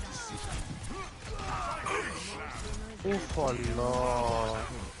 उफ अल्लाह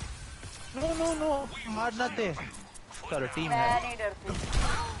नो मारना थे चलो टीम है नहीं डरती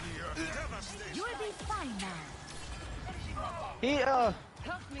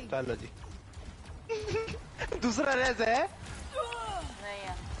चलो जी दूसरा रेस है नहीं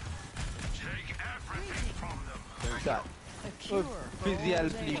है फिजियल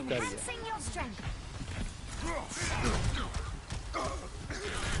फ्लीप करिए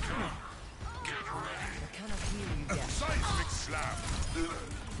Seismic slap.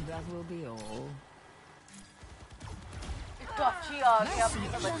 That will be all. इसको अच्छी आ गया अपनी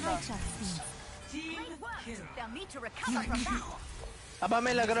तो बच्चा अब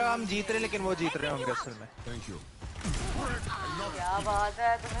हमें लग रहा है हम जीत रहे लेकिन वो जीत रहे होंगे असल में Thank you. क्या बात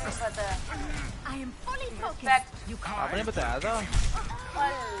है तुम्हें नहीं पता है आपने बताया था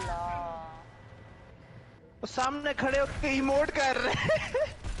अल्लाह वो सामने खड़े होकर इमोट कर रहे हैं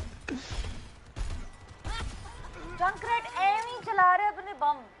जंक्रेट एम ही चला रहे अपने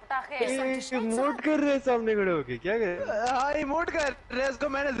बम पटाखे इमोट कर रहे हैं सामने खड़े होके क्या कर रहे हैं? हाँ इमोट कर रहे हैं इसको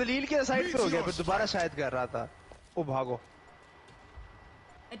मैंने जलील किया साइड से हो गया फिर दोबारा शायद कर रहा था वो भागो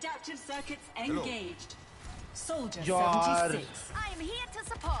Adaptive circuits engaged. Soldier यार 76. I am here to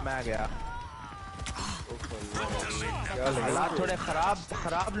support. मैं गया हालात थोड़े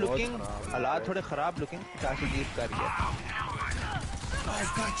खराब लुकिंग हालात थोड़े खराब लुकिंग काफी जीत कर रही है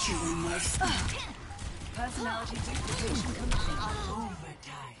I've got you in my sight. Personality duplication complete.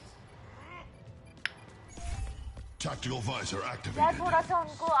 Tactical visor यार activated. थोड़ा सा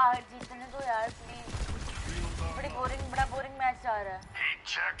उनको जीतने दो यार प्लीज बड़ा बोरिंग मैच जा रहा है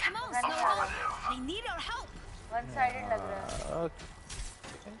Come on, Snowball. They need our help. One sided लग रहा है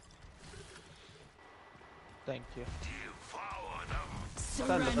थैंक यू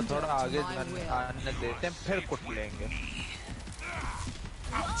चलो थोड़ा आगे आने देते हैं फिर कुट लेंगे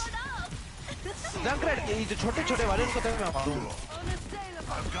जंक्रेट ये जो छोटे वाले उनको तो मैं मारूं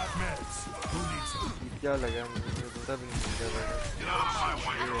I've got meds. Who needs them? क्या लगा मुझे पता भी नहीं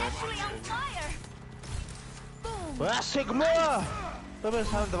चला सिग्मा तो मेरे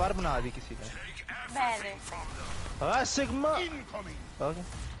सामने दीवार बना दी किसी ने मैंने सिग्मा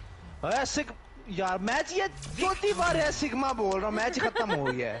ओके यार मैच ये चौथी बार है सिग्मा बोल रहा हूँ मैच खत्म हो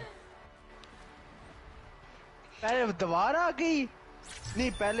गया है पहले दीवार आ गई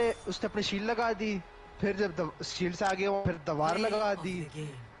नहीं पहले उसने अपनी शील्ड लगा दी फिर जब शील्ड से आ गया फिर दीवार लगा दी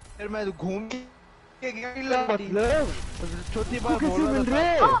फिर मैं घूम के मतलब चौथी बार बोल रहा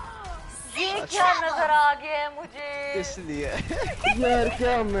था ये क्या नजर आ गया है मुझे इसलिए यार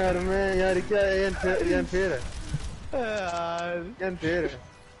क्या यार क्या अनफेयर है अनफेयर है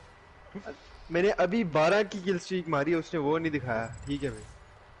मैंने अभी 12 की किल स्ट्रीक मारी उसने वो नहीं दिखाया ठीक है भाई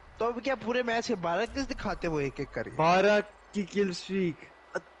तो अब क्या पूरे मैच के 12 किस दिखाते वो एक करके 12 की किल स्ट्रीक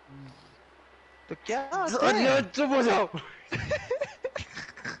तो क्या अरे चुप हो जाओ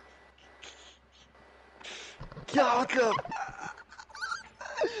क्या मतलब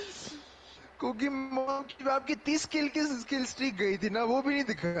क्योंकि आपकी 30 किल की स्किल स्ट्रीक गई थी ना वो भी नहीं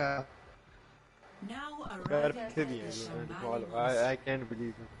दिखाया I can't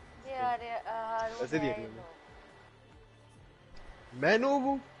believe it ऐसे दिया मैं नूब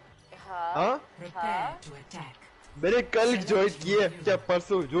हूँ हाँ मैंने कल ज्वाइन किए क्या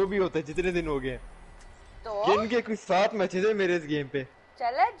परसों जो भी होता है जितने दिन हो गए तो जिनके कुछ 7 मैचेस है मेरे इस गेम पे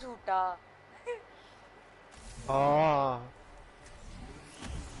चले झूठा हाँ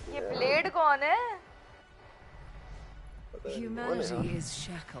ये ब्लेड कौन है Humanity is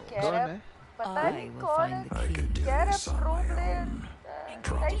shackled. कौन है पता नहीं कौन है कह रहा pro player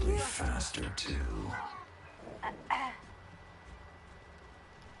Probably faster too.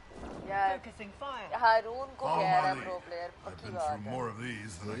 यार हारून को कह रहा है प्रो प्लेयर पक्की बात है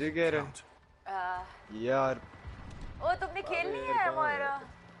मुझे कह रहा यार ओ तुमने खेलनी है Moira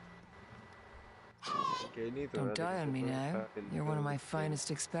Don't die on me now. You're one of my finest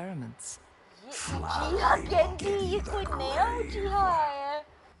experiments. Uchiha Genji, ये कोई नया Uchiha है?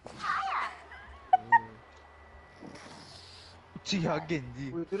 Uchiha Genji.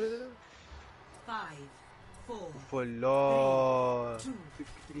 5, 4, Follow.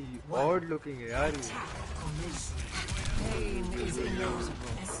 3, odd looking है यार ये.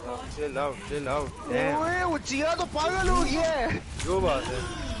 Chill out. ओए Uchiha तो पागल हो गया है. जो बात है.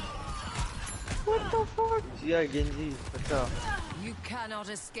 What the fuck? Uchiha Genji, अच्छा. You cannot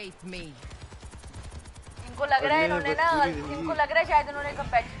escape me. इनको लग रहा है इन्होंने ना इनको लग रहा है शायद इन्होंने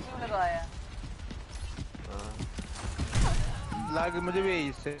कम्पेटिटिव लगाया. लाग मुझे भी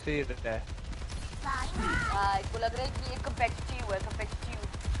इससे सही रहता है. हाँ इनको लग रहा है कि ये कम्पेटिटिव है कम्पेटिटिव.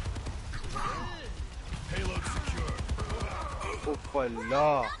 Payload secure.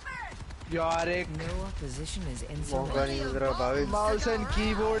 ओफल्ला. यार एक No opposition is मौका नहीं मिल रहा भाई. माउस एंड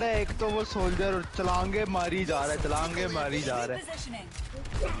कीबोर्ड है. एक तो वो सोल्जर चलांगे मारी जा रहा है.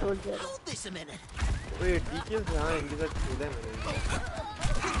 ओए डीकेल से हाँ इनके साथ खेला है मैंने.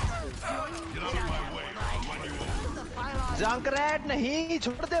 जंकरेट नहीं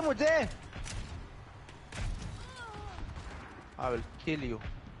छोड़ दे मुझे. I will kill you.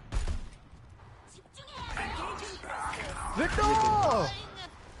 विटो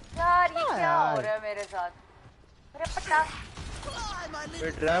यार ये क्या हो रहा है मेरे साथ? अरे पटा.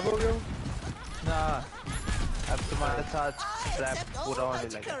 मैं ट्रैप हो गया हूँ. ना अब तुम्हारे साथ ट्रैप पूरा होने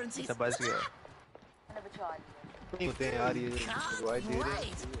लगा. तो बच गया. मैंने बचा लिया. नहीं होते हैं यार ये रिवाइव दे रहे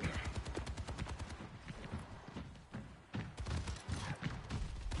हैं.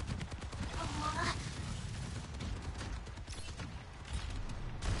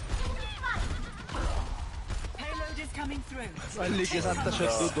 Coming through. अली के साथ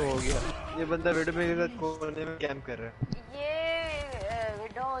तशद्दुद हो गया. ये बंदा विडो में के साथ कोने में कैंप कर रहा है. ये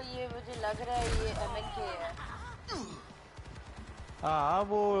विडो ये मुझे लग रहा है ये एमएनके है. हाँ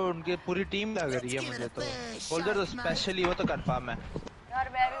वो उनकी पूरी टीम लग रही है मुझे तो. सोल्जर तो स्पेशली वो तो कंफर्म है. यार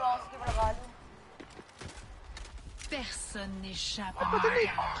मैं भी वहाँ उसकी लगा लूँ. Personne n'échappe à पता नहीं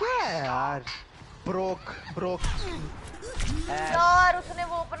क्या है यार. ब्रोक यार उसने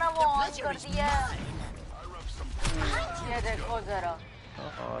वो अपना वो ऑन कर दिया है. ये देखो जरा.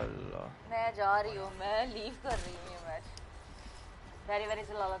 मैं जा रही हूँ. मैं लीव कर रही हूँ ये मैच. वेरी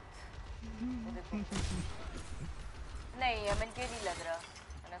सलालत. नहीं एमएनके नहीं लग रहा.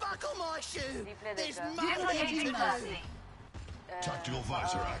 रिप्ले देखा. Tactical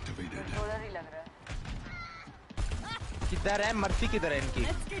visor activated. कंट्रोलर ही लग रहा है. किधर है मर्फी किधर है इनकी.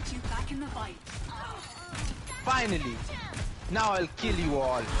 Finally. Now I'll kill you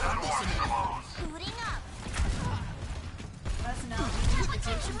all.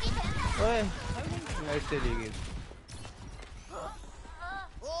 ओए लाइट चली गई.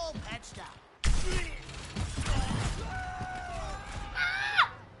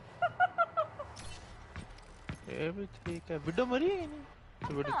 ये भी ठीक है. विडो मरी है नहीं. तो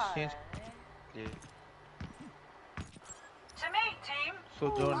विडो चेंज सो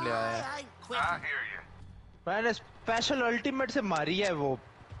जोन ले आया. मैंने स्पेशल अल्टीमेट से मारी है वो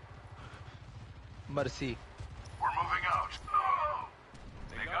मर्सी.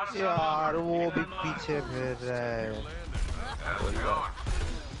 यार वो भी पीछे फिर रहा है.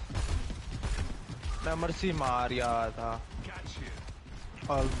 मैं मर्सी मार यार था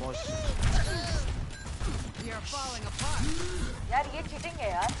ऑलमोस्ट. यार ये चीटिंग है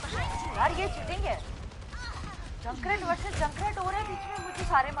यार ये चीटिंग है. जंकरेट वर्सेस जंकरेट हो रहा है बीच में. मुझे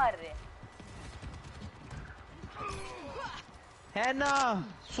सारे मार रहे हैं है ना.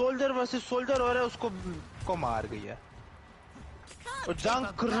 सोल्जर वर्सेस सोल्जर हो रहा है. उसको को मार गई है. और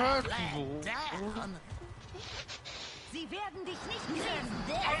जंकरेट Sie werden dich nicht kriegen.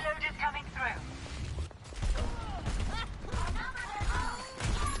 Payload is coming through.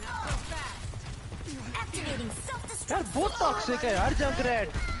 Activating self-destruct. यार बहुत टॉक्सिक है यार जंकरेट.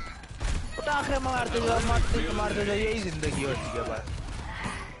 पटाखे मारते जाओ यही जिंदगी होती है बस.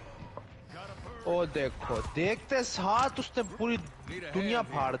 ओ देखो देखते साथ उसने पूरी दुनिया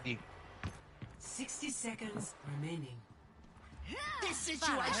फाड़ दी. 60 seconds remaining. This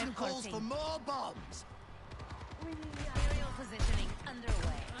situation calls for more bombs. Aerial positioning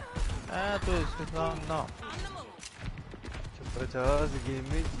underway. तो इसके साथ ना 50 गेम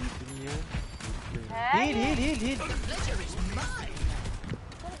में जीतनी है. हील.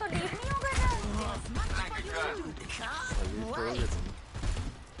 तुम तो लीव नहीं हो गए थे.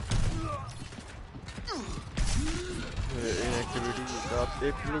 आप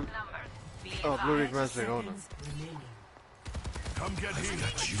एक ब्लू एक मैच लगाओ ना. Come get healed.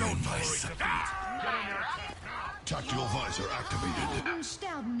 Don't tolerate defeat. Get in there. Tactical visor activated.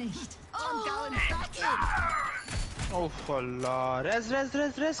 Sterb nicht. Und going back in. Oh Allah. Res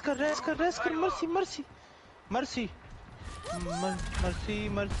कर. Mercy.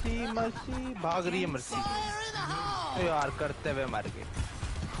 भाग रही है मर्सी. यार करते हुए मर गए.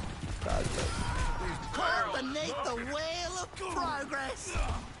 Beneath the wheel of progress.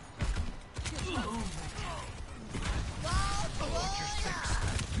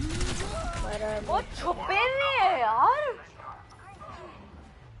 वो छुपे नहीं है यार.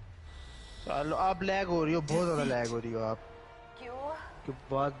 चलो आप लैग हो रही हो, बहुत ज़्यादा लैग हो रही हो आप. क्यों? कि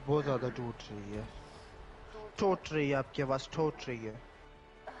बात बहुत ज़्यादा टूट रही है. आपकी आवाज़ टूट रही है.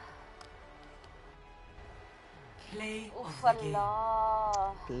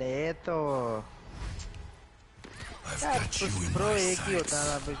 प्ले तो प्रो एक ही होता है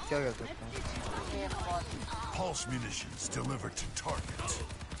ना, अब क्या कर सकते हैं. Pulse munitions delivered to target.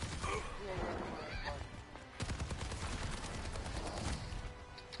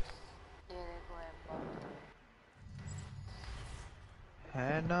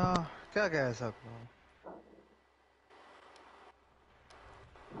 है ना, क्या कह सकता हूँ.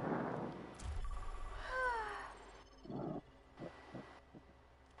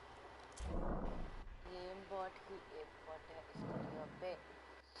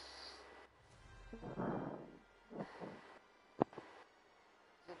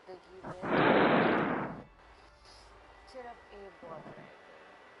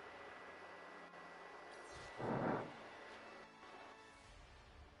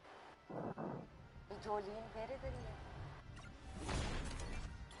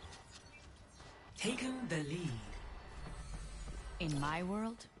 Taken the lead. In my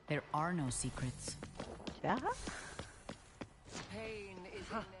world, there are no secrets. Yeah? Pain is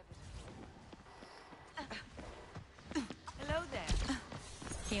inevitable. Hello there.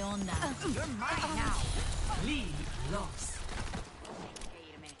 ¿Qué onda? You're mine now. Lead lost.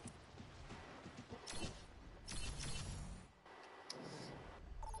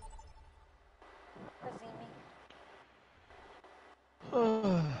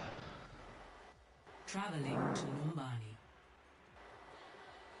 Traveling to Lumbani.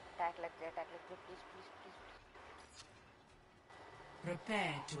 Attack like that, please.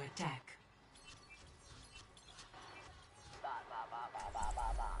 Prepare to attack.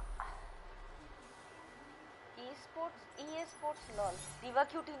 EA Sports lol. Diva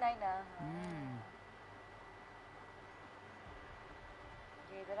QT9 है.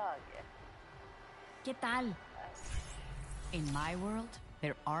 ये इधर आ गया. ¿Qué tal? In my world,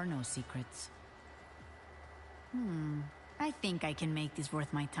 there are no secrets. I think I can make this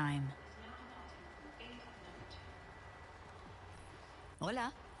worth my time.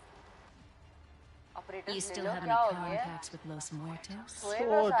 Hola. You still have any contacts with Los Muertos?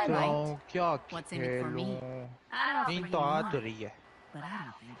 सोच रहा हूँ क्या What's in it for me? खेलूं. I don't नींद really तो आ know. तो रही है. But I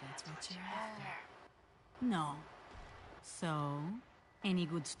don't think that's what you're after. No. So, any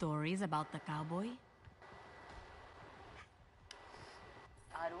good stories about the cowboy?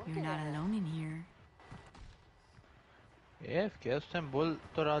 You're not alone in here. क्या टाइम बोल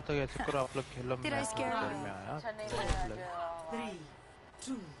तो रहा था कैसे करो आप लोग खेलो. Did I scare you? में आया. 3,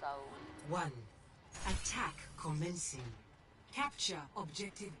 2, 1. Attack commencing. Capture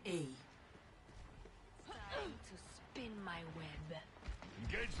objective A. Time to spin my web.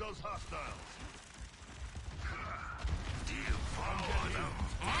 Engage those hostiles.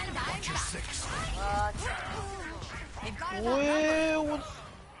 And I'm back. ओए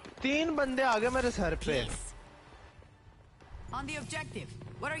 3 बंदे आ गए मेरे सर पे. On the objective.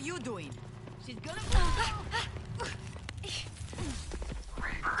 What are you doing? She's gonna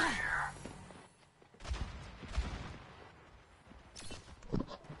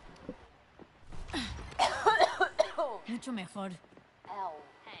Mucho mejor. Ow.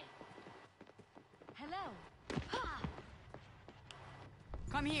 Hey. Hello.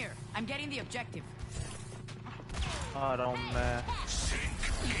 Come here. I'm getting the objective. आ रहा हूँ मैं.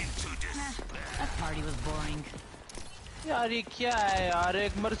 That party was boring. यार ये क्या है यार.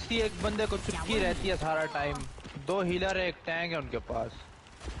 एक मर्सी एक बंदे को चुपकी रहती है सारा टाइम. 2 हीलर है, एक टैंक है उनके पास.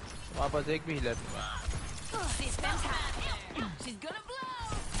 वापस एक भी हीलर नहीं है. She's gonna blow.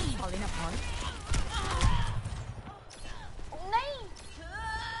 Falling apart. नहीं.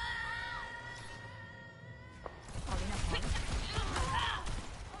 Falling apart.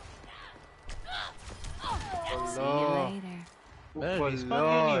 See you later.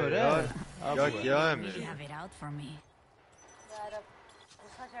 यार क्या है You मेरे. have it out for me. यार अब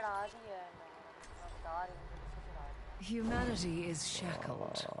गुस्सा चढ़ा दिया है. मैं बता रही हूँ गुस्सा चढ़ा दिया. Humanity is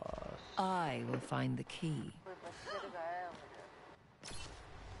shackled. I will find the key.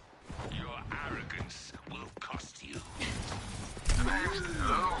 Your arrogance will cost you.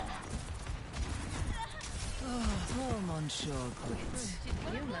 Oh, Monsieur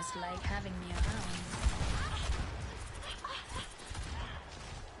quit. You must like having me around.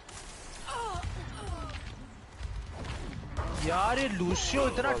 यार ये लूशियो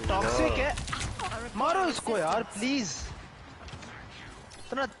इतना टॉक्सिक है मारो इसको यार प्लीज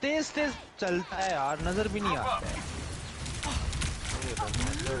इतना तेज तेज चलता है यार नजर भी नहीं आता है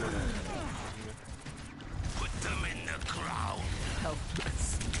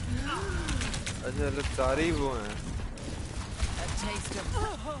अच्छा लतारी वो हैं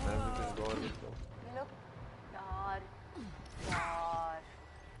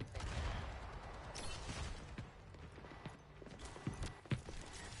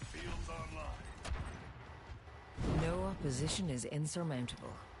No opposition is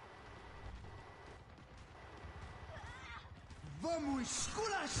insurmountable. Vamos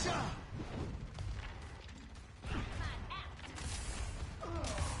esculachar!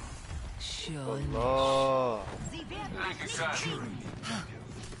 Allah.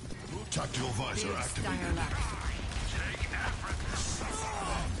 Tactical visor activated.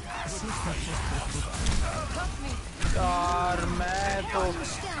 यार मैं तो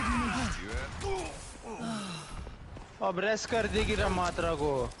अब रेस्ट कर देगी रमात्रा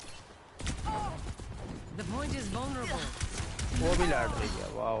को The point is vulnerable. वो भी लड़ रही है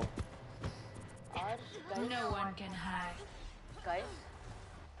wow No one can hide. Guys.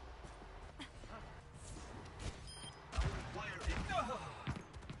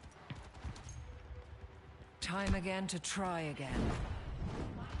 Time again to try again.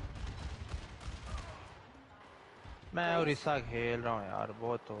 मैं उड़ीसा खेल रहा हूँ यार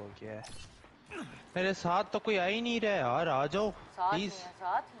बहुत हो गया है मेरे साथ तो कोई आ ही नहीं रहा यार आ जाओ प्लीज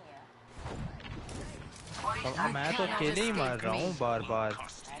मैं तो अकेले ही मर रहा हूँ बार बार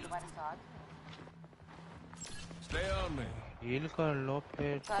हील कर लो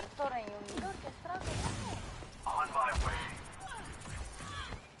फिर कर तो रही हूँ किस तरह On my way.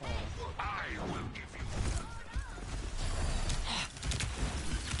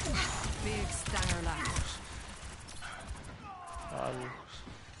 Big stanger lash. यार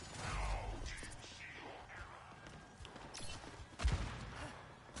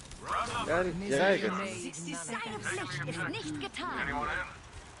जगह Ist nicht getan.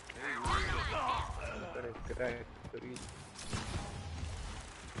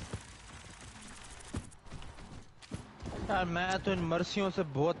 यार मैं तो इन मर्सियों से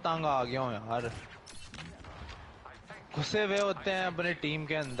बहुत तंग आ गया हूँ यार घुसे हुए होते हैं अपने टीम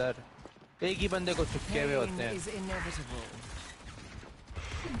के अंदर एक ही बंदे को चुपके हुए होते हैं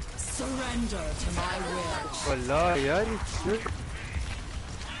Surrender to my will. वाला यार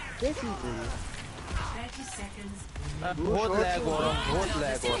मैं बहुत लैग हो रहा हूँ बहुत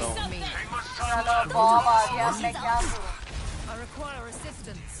लैग हो रहा हूँ चलो बॉब आ गया मैं क्या करूं I require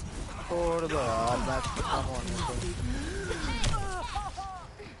assistance. छोड़ दो यार मैं खत्म होने को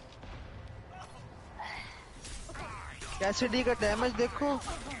कैसिडी का डैमेज देखो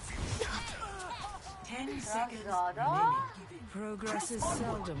 10 seconds Progress is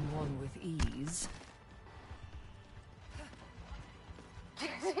seldom won with ease.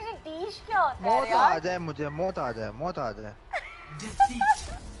 टीश क्या होता है मौत यार आ जाए मुझे मौत आ जाए मौत आ जाए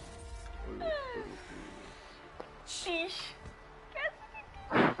टीश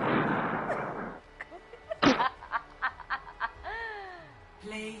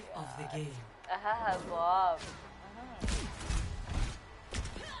play of the game. Bob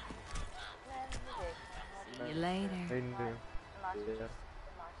See you later.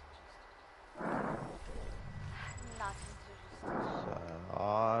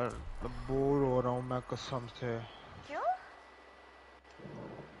 यार बोर हो रहा हूँ मैं कसम से क्यों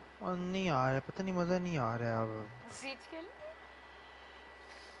और नहीं आ रहा है पता नहीं मजा नहीं आ रहा है अब सीट के लिए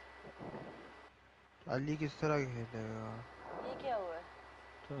अली किस तरह खेलेगा ये क्या हुआ है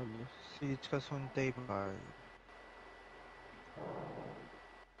चलो सीच का सुनते ही भाई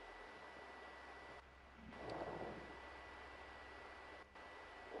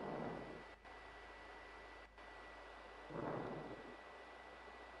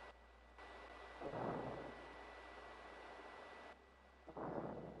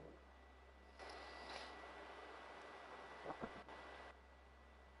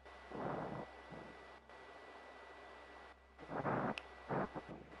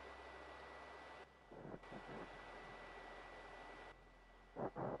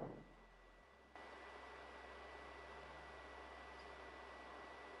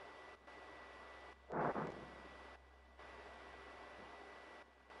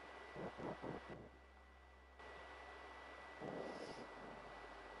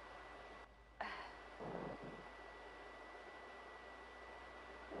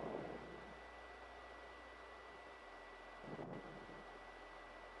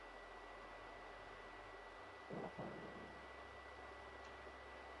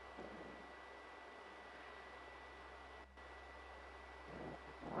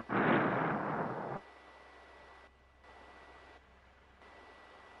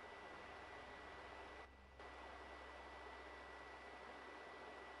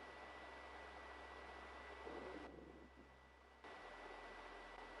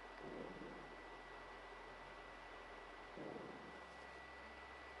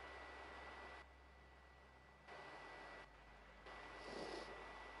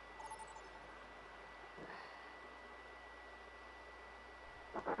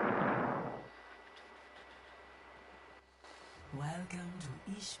Welcome to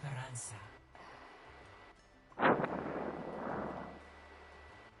Esperanza.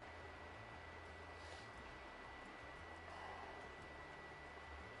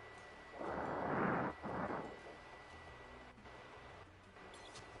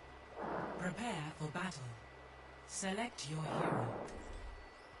 Prepare for battle. Select your hero.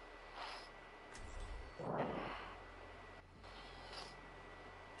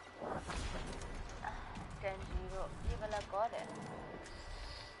 ये वाला कौन है?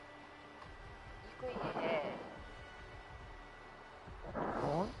 ये कोई है?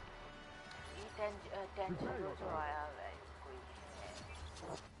 कौन? ये 10-0 जो आया है कोई है?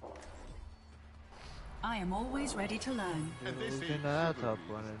 I am always ready to learn. उस दिन आया था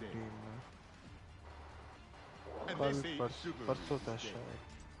अपने टीम में। कल परसों था शायद।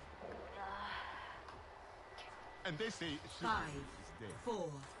 And they say 5, 4,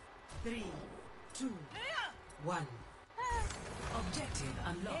 3, 2, 1. Objective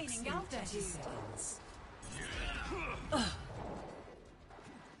unlocks in 30 seconds.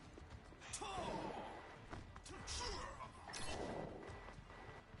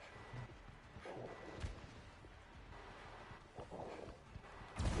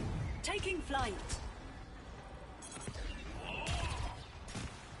 Taking flight.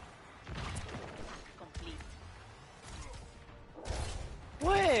 Complete.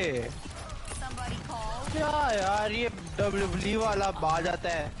 Wait. Somebody call. क्या यार ये WWE वाला आ जाता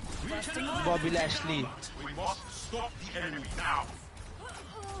है Bobby Lashley. we must stop the enemy now.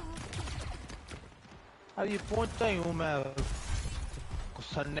 अब ये पहुंचता ही हूँ मैं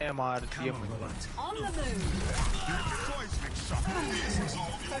सन्ने मार दिए मुझे। On the move. Seismic shock.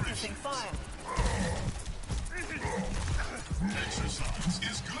 Focusing fire. Exercise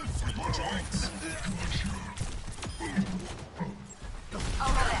is good for your joints.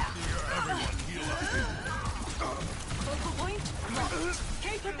 Over there. Everyone heal up. Focal point.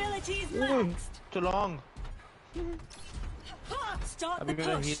 Capabilities maxed. Too long. Start अभी the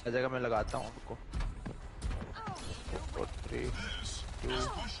मेरा push. हील आ जाएगा मैं लगाता हूँ उनको। 4, 3, 2,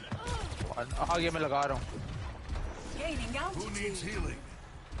 1 आ गया मैं लगा रहा हूँ। Gaining Who needs altitude. healing?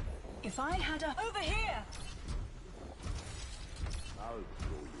 If I had a over here.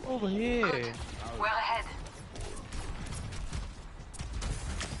 Over here. We're ahead.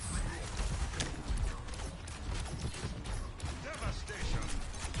 Devastation.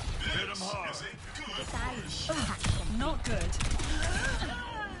 Hit 'em hard. Not good.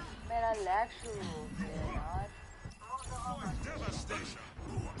 मेरा लैग शुरू हो गया यार। Devastation.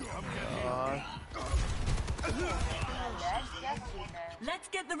 मेरा लैग क्या सीन है? Let's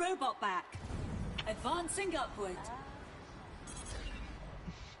get the robot back. Advancing upward.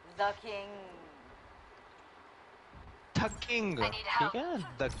 The King. थकिंग ठीक है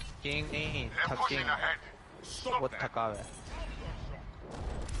द किंग नहीं थकिंग वो थका हुआ है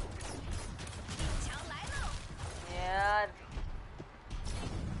यार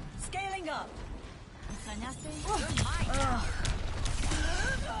Scaling up.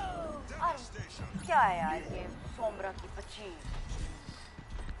 क्या है यार ये सोमरा की बच्ची?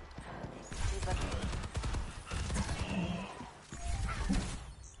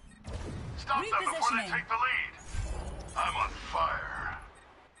 Stop them before they take the lead. I'm on fire.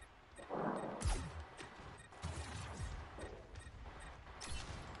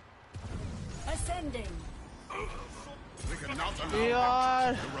 Ascending. We cannot allow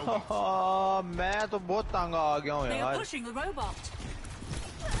यार मैं तो बहुत तंग आ गया हूँ They are यार pushing the robot.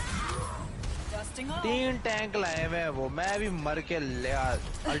 Dusting off. 3 tank लाए हुए हैं वो मैं भी मर के ले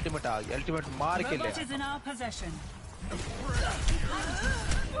अल्टीमेट आ गया अल्टीमेट मार के ले Robot is in our possession.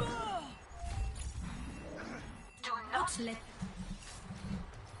 Do not let.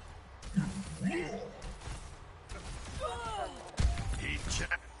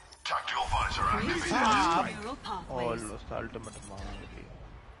 Tactical Almost ultimate Mario.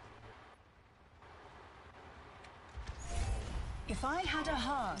 If I had a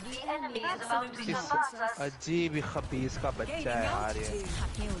heart, The enemy is about to किस surpass us. अजीब ही खबीस का बच्चा है यार ये.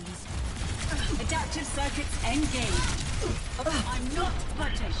 Adaptive circuits engaged. I'm not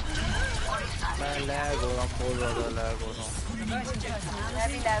budging. मैं लैग हो रहा हूँ, बहुत ज़्यादा लैग हो रहा हूँ. मैं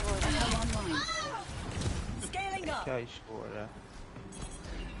भी लैग हो रहा हूँ. Scaling up. क्या इशू हो रहा है?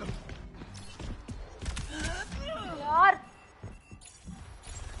 यार.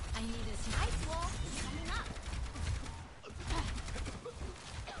 I need a nice wall coming up.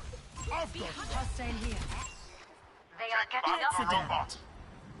 Hostile here. They are catching up. Robot.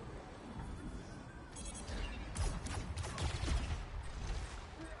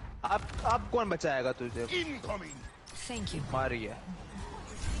 अब कौन बचाएगा तुझे? Incoming. Thank you. मारिए.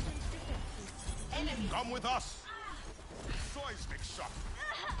 Come with us. Seismic shock.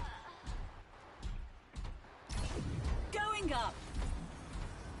 Going up.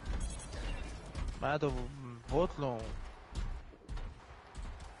 मैं तो बहुत लो हूँ.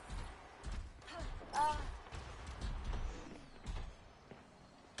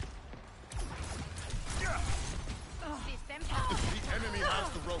 The enemy has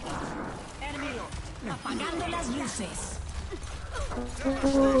the robot. Enemy apagando las luces.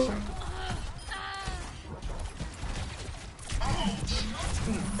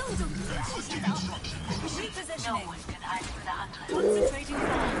 Repositioning. No one can hide from the hunter. Concentrating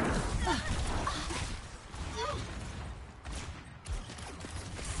fire.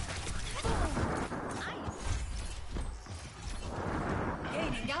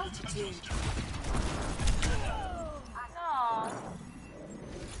 Gaining altitude. No.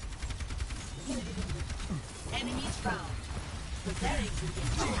 Enemies found. Preparing to get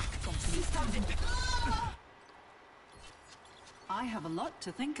I have a lot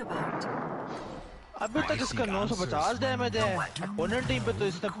to think about. अभी तक इसका 950 damage है. Opponent team पे तो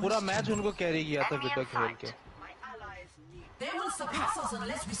इसने पूरा match उनको carry किया था अभी तक खेल के. They will surpass us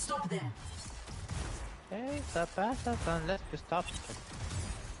unless we stop them. Hey, surpass us unless we stop them.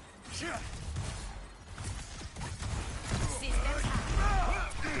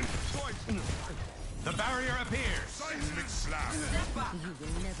 The barrier appears. Seismic slam. You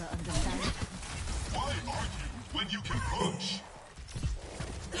will never understand. Why argue when you can push?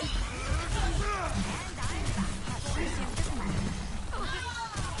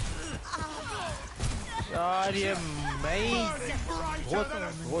 यार ये मैं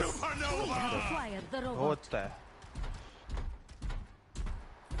बहुत है.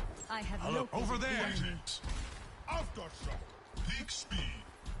 I have Look over located the there. enemy. Aftershock. Peak speed.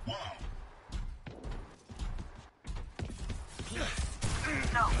 Wow.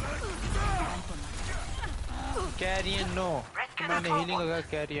 Carrion no. मैंने healing अगर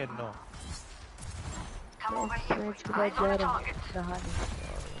carrion no. Come over here. Match के बाद जा रहा नहीं.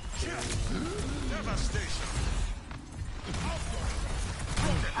 Devastation.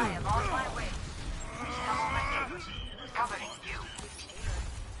 I am on my way. Come over here. Covering you.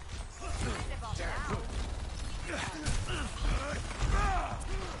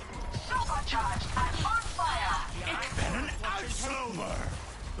 Supercharged and on fire. It's been an over.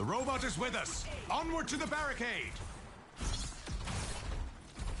 The robot is with us. Onward to the barricade.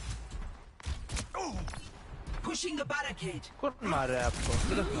 Oh. Pushing the barricade. कौन मार रहा है आपको?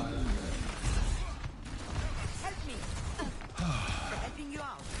 किधर मार रहा है? Help me. Helping you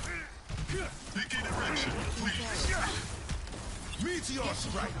out. Pick a direction, please. Meteor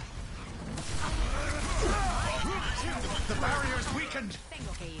strike. The barrier is weakened.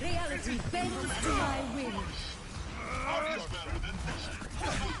 Reality bends to my will.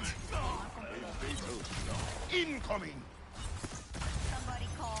 Incoming. Somebody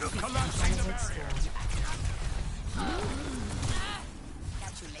call. Collapsing the barrier.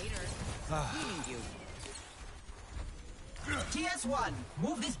 Catch you later. Healing you. TS1,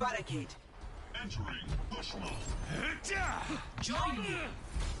 move this barricade. Entering push mode. Join me.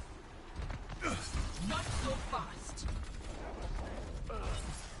 Not so fast.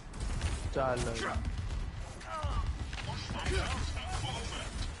 चलो.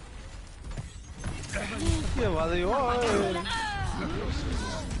 ये वाले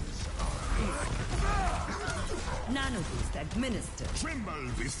Nano boost administered. Tremble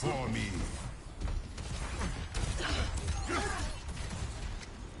before me.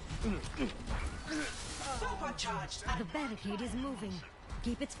 Supercharged. The barricade is moving.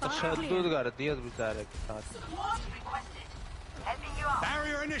 Keep its path तशद्दुद clear. कर दिया बेचारे के साथ. Support requested. Helping you out.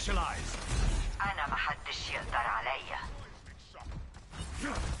 Barrier initialized. أنا ما حدش يقدر عليا.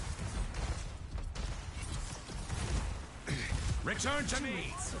 Return to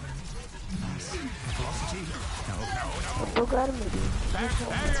me. Velocity? No.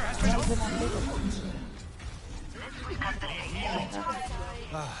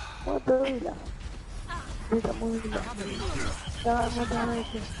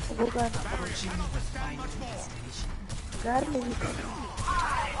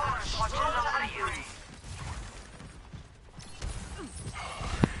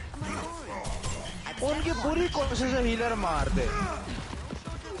 उनकी पूरी कोशिश है हीलर मार दे।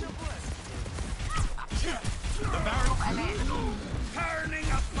 Turning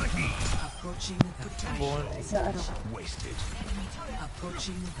up the heat. Approaching the final Wasted.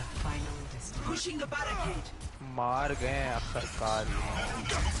 Approaching the final distance. Pushing the barricade. मार गए आखिरकार।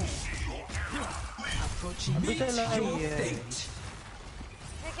 Approaching अभी चला ही है।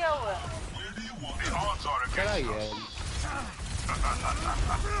 ये क्या हुआ? चला ही है।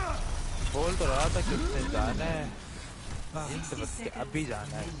 बोल तो रहा था कि उसने जाना है। अभी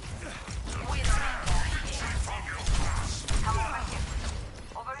जाना है।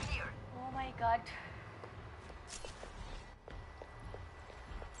 Oh my god.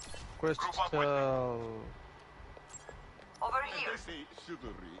 Crystal. Over here.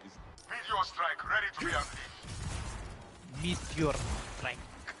 Meteor strike ready to be unleashed. Meteor strike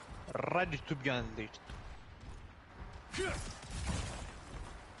ready to be unleashed.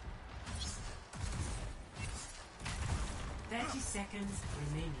 30 seconds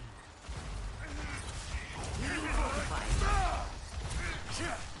remaining.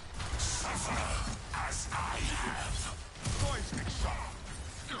 Suffer as I have. Poison shot.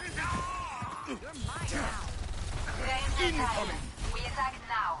 You're mine now. Incoming. We attack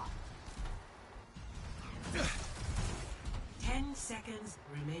now. 10 seconds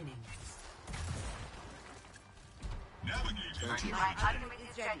remaining. Navigating. My ultimate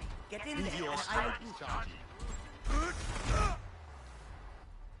is ready. Get in there. Meteor I strike charging.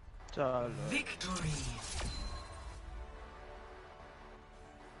 चलो। Victory.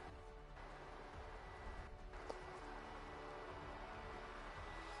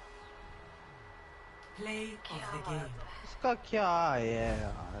 Play of the game. इसका क्या है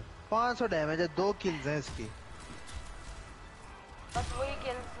यार? 500 damage है, 2 kills हैं इसकी। बस वही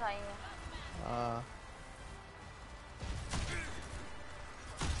किल्स आई हैं। हाँ।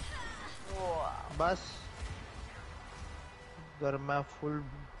 बस अगर मैं फुल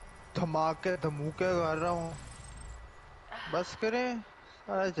धमाके धमूके कर रहा हूँ, बस करें,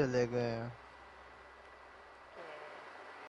 सारे चले गए हैं।